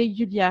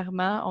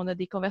 Régulièrement, on a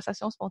des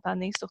conversations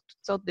spontanées sur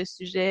toutes sortes de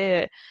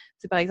sujets.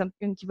 C'est par exemple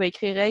une qui va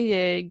écrire «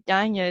 Hey,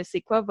 gang,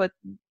 c'est quoi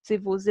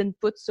vos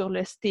inputs sur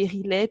le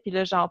stérilet? » Puis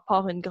là, j'en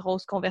pars une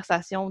grosse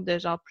conversation de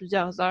genre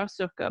plusieurs heures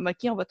sur comme «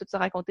 OK, on va tous se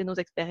raconter nos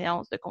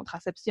expériences de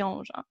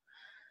contraception, genre. »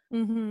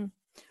 Mm-hmm.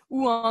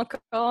 Ou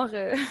encore,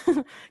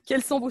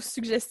 quelles sont vos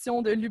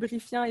suggestions de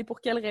lubrifiants et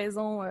pour quelles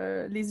raisons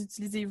les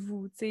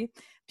utilisez-vous, tu sais?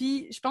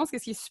 Puis, je pense que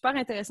ce qui est super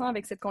intéressant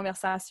avec cette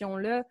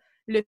conversation-là,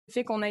 le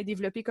fait qu'on ait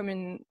développé comme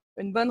une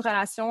bonne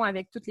relation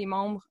avec tous les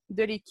membres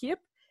de l'équipe,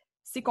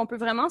 c'est qu'on peut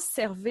vraiment se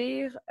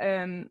servir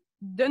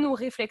de nos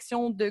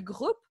réflexions de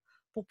groupe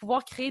pour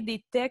pouvoir créer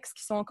des textes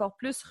qui sont encore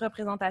plus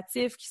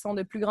représentatifs, qui sont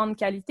de plus grande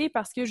qualité,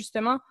 parce que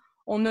justement,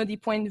 on a des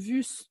points de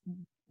vue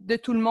de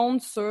tout le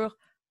monde sur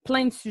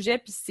plein de sujets,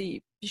 puis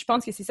je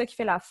pense que c'est ça qui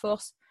fait la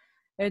force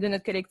de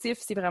notre collectif.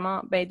 C'est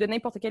vraiment, de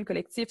n'importe quel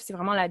collectif, c'est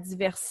vraiment la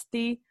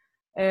diversité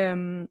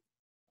de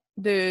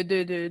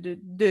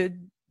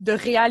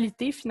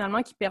réalités,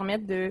 finalement, qui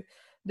permettent de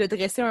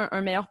dresser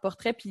un meilleur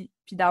portrait, puis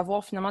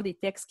d'avoir, finalement, des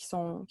textes qui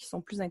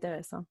sont plus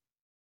intéressants.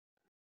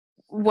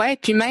 Ouais,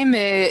 puis même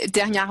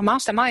dernièrement,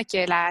 justement, avec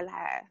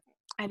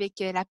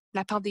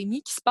la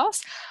pandémie qui se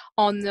passe,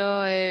 on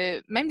a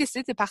même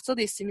décidé de partir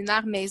des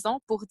séminaires maison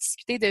pour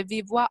discuter de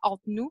vive voix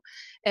entre nous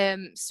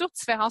sur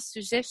différents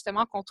sujets,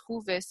 justement, qu'on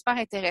trouve super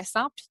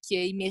intéressants puis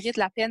qui méritent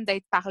la peine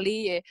d'être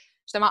parlés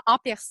justement en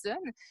personne.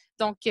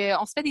 Donc,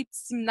 on se fait des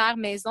petits séminaires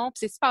maison, puis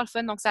c'est super le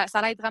fun. Donc, ça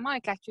l'aide vraiment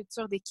avec la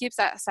culture d'équipe.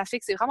 Ça fait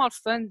que c'est vraiment le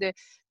fun de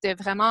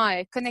vraiment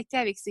connecter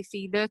avec ces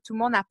filles-là. Tout le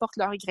monde apporte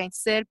leur grain de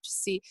sel,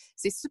 puis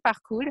c'est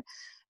super cool.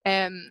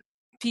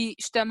 Puis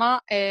justement,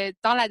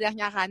 dans la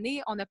dernière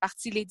année, on a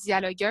parti les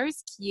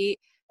Dialogueuses, qui est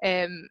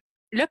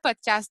le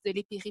podcast de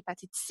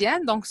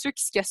l'épéripatéticienne. Donc, ceux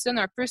qui se questionnent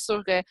un peu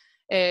sur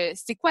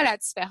c'est quoi la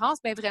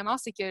différence, bien vraiment,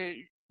 c'est que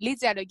les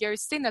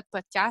Dialogueuses, c'est notre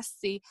podcast,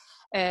 c'est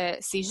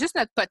juste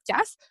notre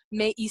podcast,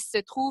 mais il se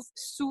trouve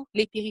sous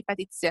les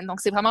péripatéticiennes.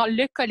 Donc, c'est vraiment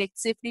le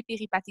collectif, les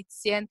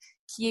péripatéticiennes,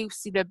 qui est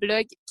aussi le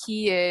blog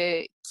qui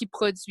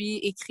produit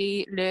et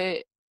crée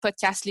le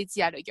podcast Les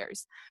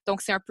Dialogueuses.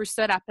 Donc, c'est un peu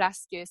ça la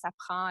place que ça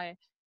prend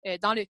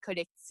dans le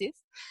collectif.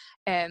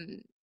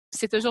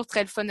 C'est toujours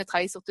très le fun de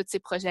travailler sur tous ces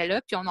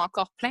projets-là. Puis on a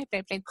encore plein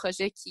de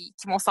projets qui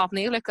vont s'en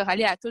venir.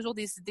 Coralie a toujours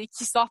des idées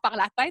qui sortent par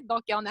la tête,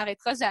 donc on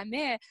n'arrêtera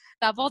jamais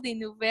d'avoir des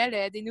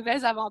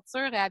nouvelles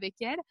aventures avec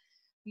elle.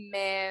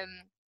 Mais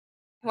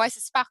ouais, c'est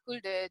super cool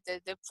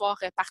de pouvoir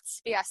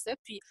participer à ça.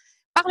 Puis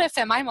par le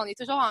fait même, on est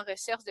toujours en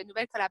recherche de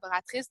nouvelles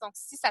collaboratrices. Donc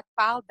si ça te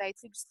parle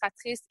d'être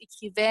illustratrice,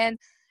 écrivaine,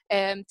 tu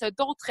as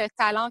d'autres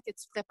talents que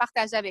tu pourrais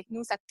partager avec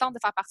nous, ça te tente de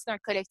faire partie d'un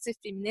collectif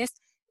féministe,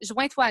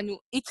 joins-toi à nous,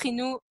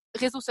 écris-nous,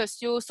 réseaux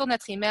sociaux, sur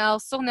notre email,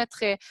 sur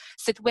notre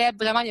site web.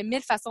 Vraiment, il y a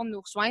 1000 façons de nous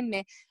rejoindre,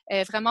 mais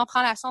vraiment,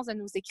 prends la chance de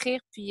nous écrire,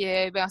 puis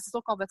c'est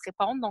sûr qu'on va te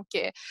répondre. Donc,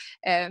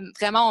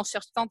 vraiment, on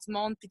cherche tant du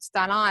monde puis du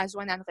talent à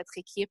joindre à notre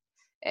équipe,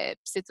 puis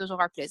c'est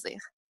toujours un plaisir.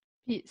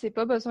 Puis, c'est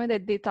pas besoin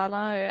d'être des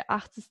talents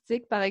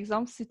artistiques. Par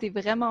exemple, si tu es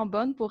vraiment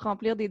bonne pour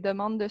remplir des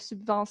demandes de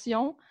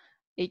subventions,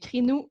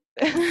 écris-nous.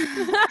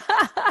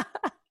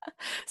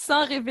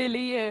 Sans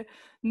révéler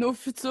nos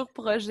futurs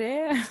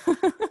projets.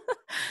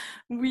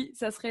 Oui,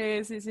 c'est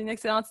une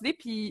excellente idée.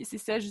 Puis c'est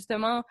ça,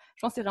 justement,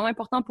 je pense que c'est vraiment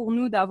important pour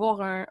nous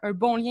d'avoir un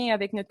bon lien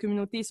avec notre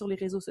communauté sur les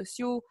réseaux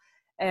sociaux,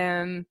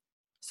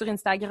 sur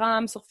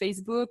Instagram, sur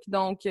Facebook.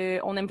 Donc,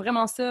 on aime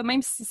vraiment ça,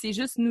 même si c'est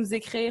juste nous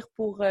écrire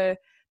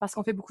parce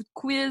qu'on fait beaucoup de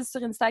quiz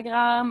sur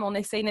Instagram. On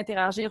essaye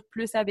d'interagir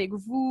plus avec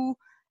vous.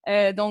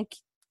 Donc,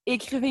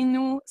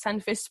 écrivez-nous. Ça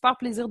nous fait super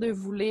plaisir de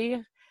vous lire.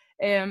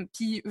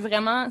 Puis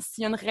vraiment,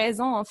 s'il y a une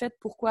raison, en fait,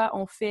 pourquoi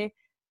on fait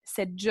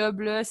cette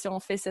job-là, si on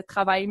fait ce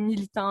travail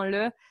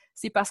militant-là,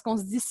 c'est parce qu'on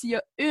se dit, s'il y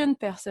a une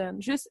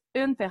personne, juste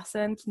une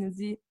personne qui nous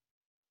dit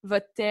 «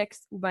 votre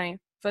texte ou bien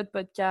votre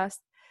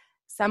podcast,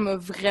 ça m'a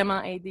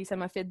vraiment aidé, ça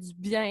m'a fait du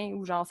bien »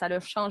 ou genre « ça a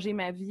changé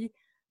ma vie »,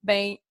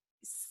 ben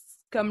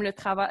comme le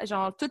travail,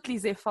 genre tous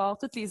les efforts,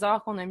 toutes les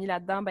heures qu'on a mis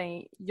là-dedans,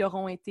 ben ils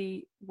auront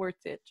été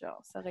worth it,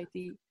 genre ça aurait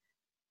été...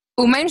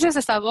 Ou même juste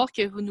de savoir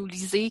que vous nous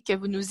lisez, que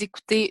vous nous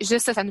écoutez,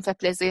 juste ça nous fait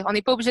plaisir. On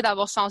n'est pas obligé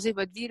d'avoir changé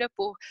votre vie là,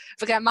 pour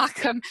vraiment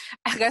comme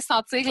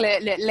ressentir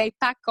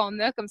l'impact qu'on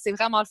a. Comme c'est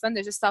vraiment le fun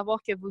de juste savoir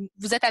que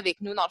vous êtes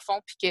avec nous dans le fond,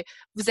 puis que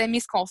vous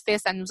aimez ce qu'on fait.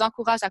 Ça nous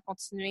encourage à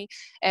continuer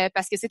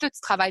parce que c'est tout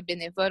du travail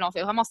bénévole. On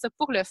fait vraiment ça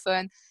pour le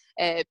fun.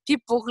 Puis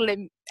pour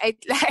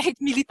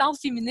être militante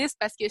féministe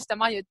parce que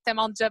justement, il y a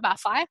tellement de jobs à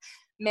faire.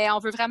 Mais on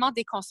veut vraiment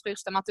déconstruire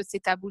justement tous ces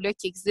tabous-là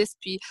qui existent.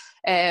 Puis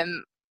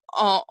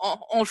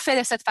on le fait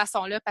de cette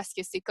façon-là parce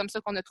que c'est comme ça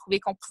qu'on a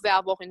trouvé qu'on pouvait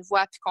avoir une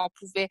voix puis qu'on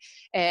pouvait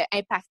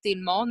impacter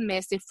le monde,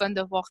 mais c'est le fun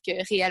de voir que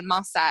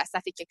réellement ça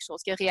fait quelque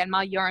chose, que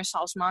réellement il y a un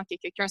changement, que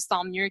quelqu'un se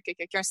sent mieux, que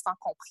quelqu'un se sent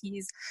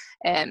comprise.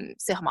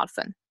 C'est vraiment le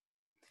fun.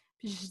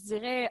 Puis je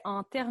dirais,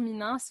 en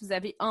terminant, si vous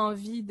avez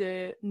envie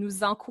de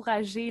nous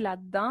encourager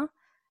là-dedans,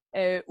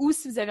 ou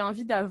si vous avez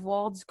envie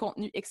d'avoir du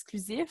contenu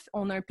exclusif,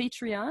 on a un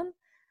Patreon.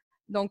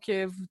 Donc,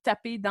 vous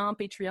tapez dans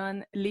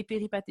Patreon les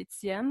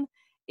péripatéticiennes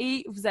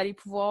et vous allez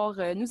pouvoir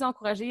nous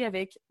encourager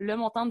avec le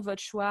montant de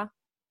votre choix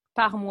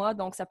par mois.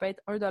 Donc, ça peut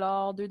être 1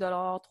 $, 2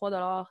 $, 3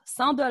 $,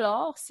 100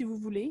 $ si vous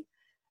voulez.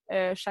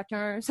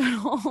 Chacun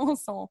selon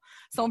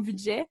son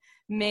budget.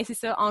 Mais c'est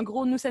ça, en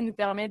gros, nous, ça nous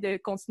permet de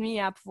continuer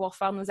à pouvoir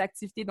faire nos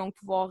activités, donc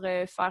pouvoir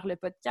faire le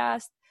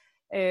podcast,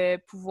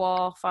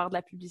 pouvoir faire de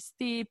la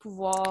publicité,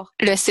 pouvoir...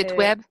 Le site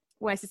web.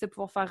 Oui, c'est ça,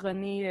 pouvoir faire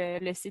runner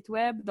le site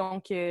web.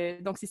 Donc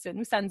c'est ça.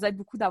 Nous, ça nous aide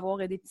beaucoup d'avoir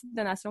des petites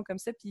donations comme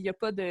ça, puis il n'y a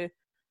pas de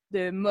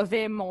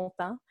mauvais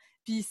montant.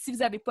 Puis si vous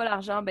n'avez pas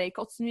l'argent, ben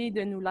continuez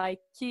de nous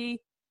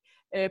liker,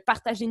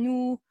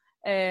 partagez-nous,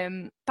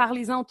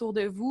 parlez-en autour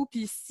de vous.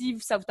 Puis si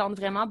ça vous tente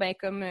vraiment, ben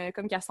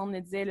comme Cassandre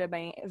le disait, là,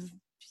 ben,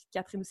 puis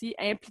Catherine aussi,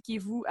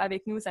 impliquez-vous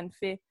avec nous, ça nous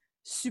fait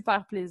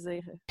super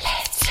plaisir.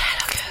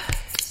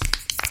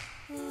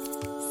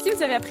 Si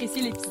vous avez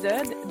apprécié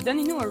l'épisode,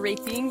 donnez-nous un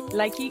rating,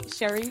 likez,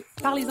 sharez,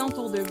 parlez-en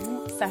autour de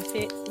vous. Ça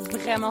fait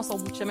vraiment son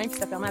bout de chemin puis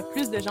ça permet à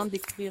plus de gens de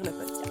découvrir le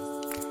podcast.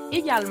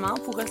 Également,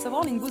 pour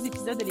recevoir les nouveaux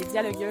épisodes de Les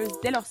Dialogueuses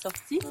dès leur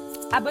sortie,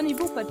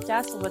 abonnez-vous au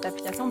podcast sur votre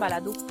application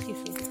balado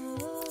préférée.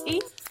 Et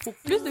pour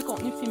plus de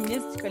contenu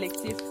féministe du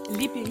collectif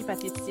Les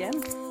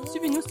Péripatéticiennes,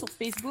 suivez-nous sur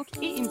Facebook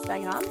et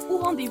Instagram ou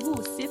rendez-vous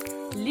au site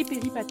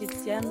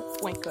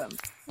lespéripatéticiennes.com.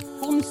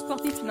 Pour nous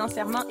supporter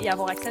financièrement et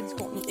avoir accès à du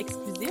contenu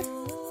exclusif,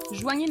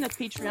 joignez notre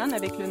Patreon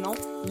avec le nom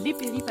Les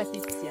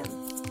Péripatéticiennes.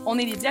 On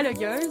est les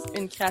Dialogueuses,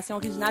 une création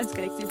originale du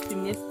collectif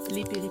féministe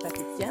Les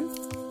Péripatéticiennes.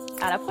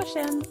 À la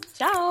prochaine!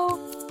 Ciao!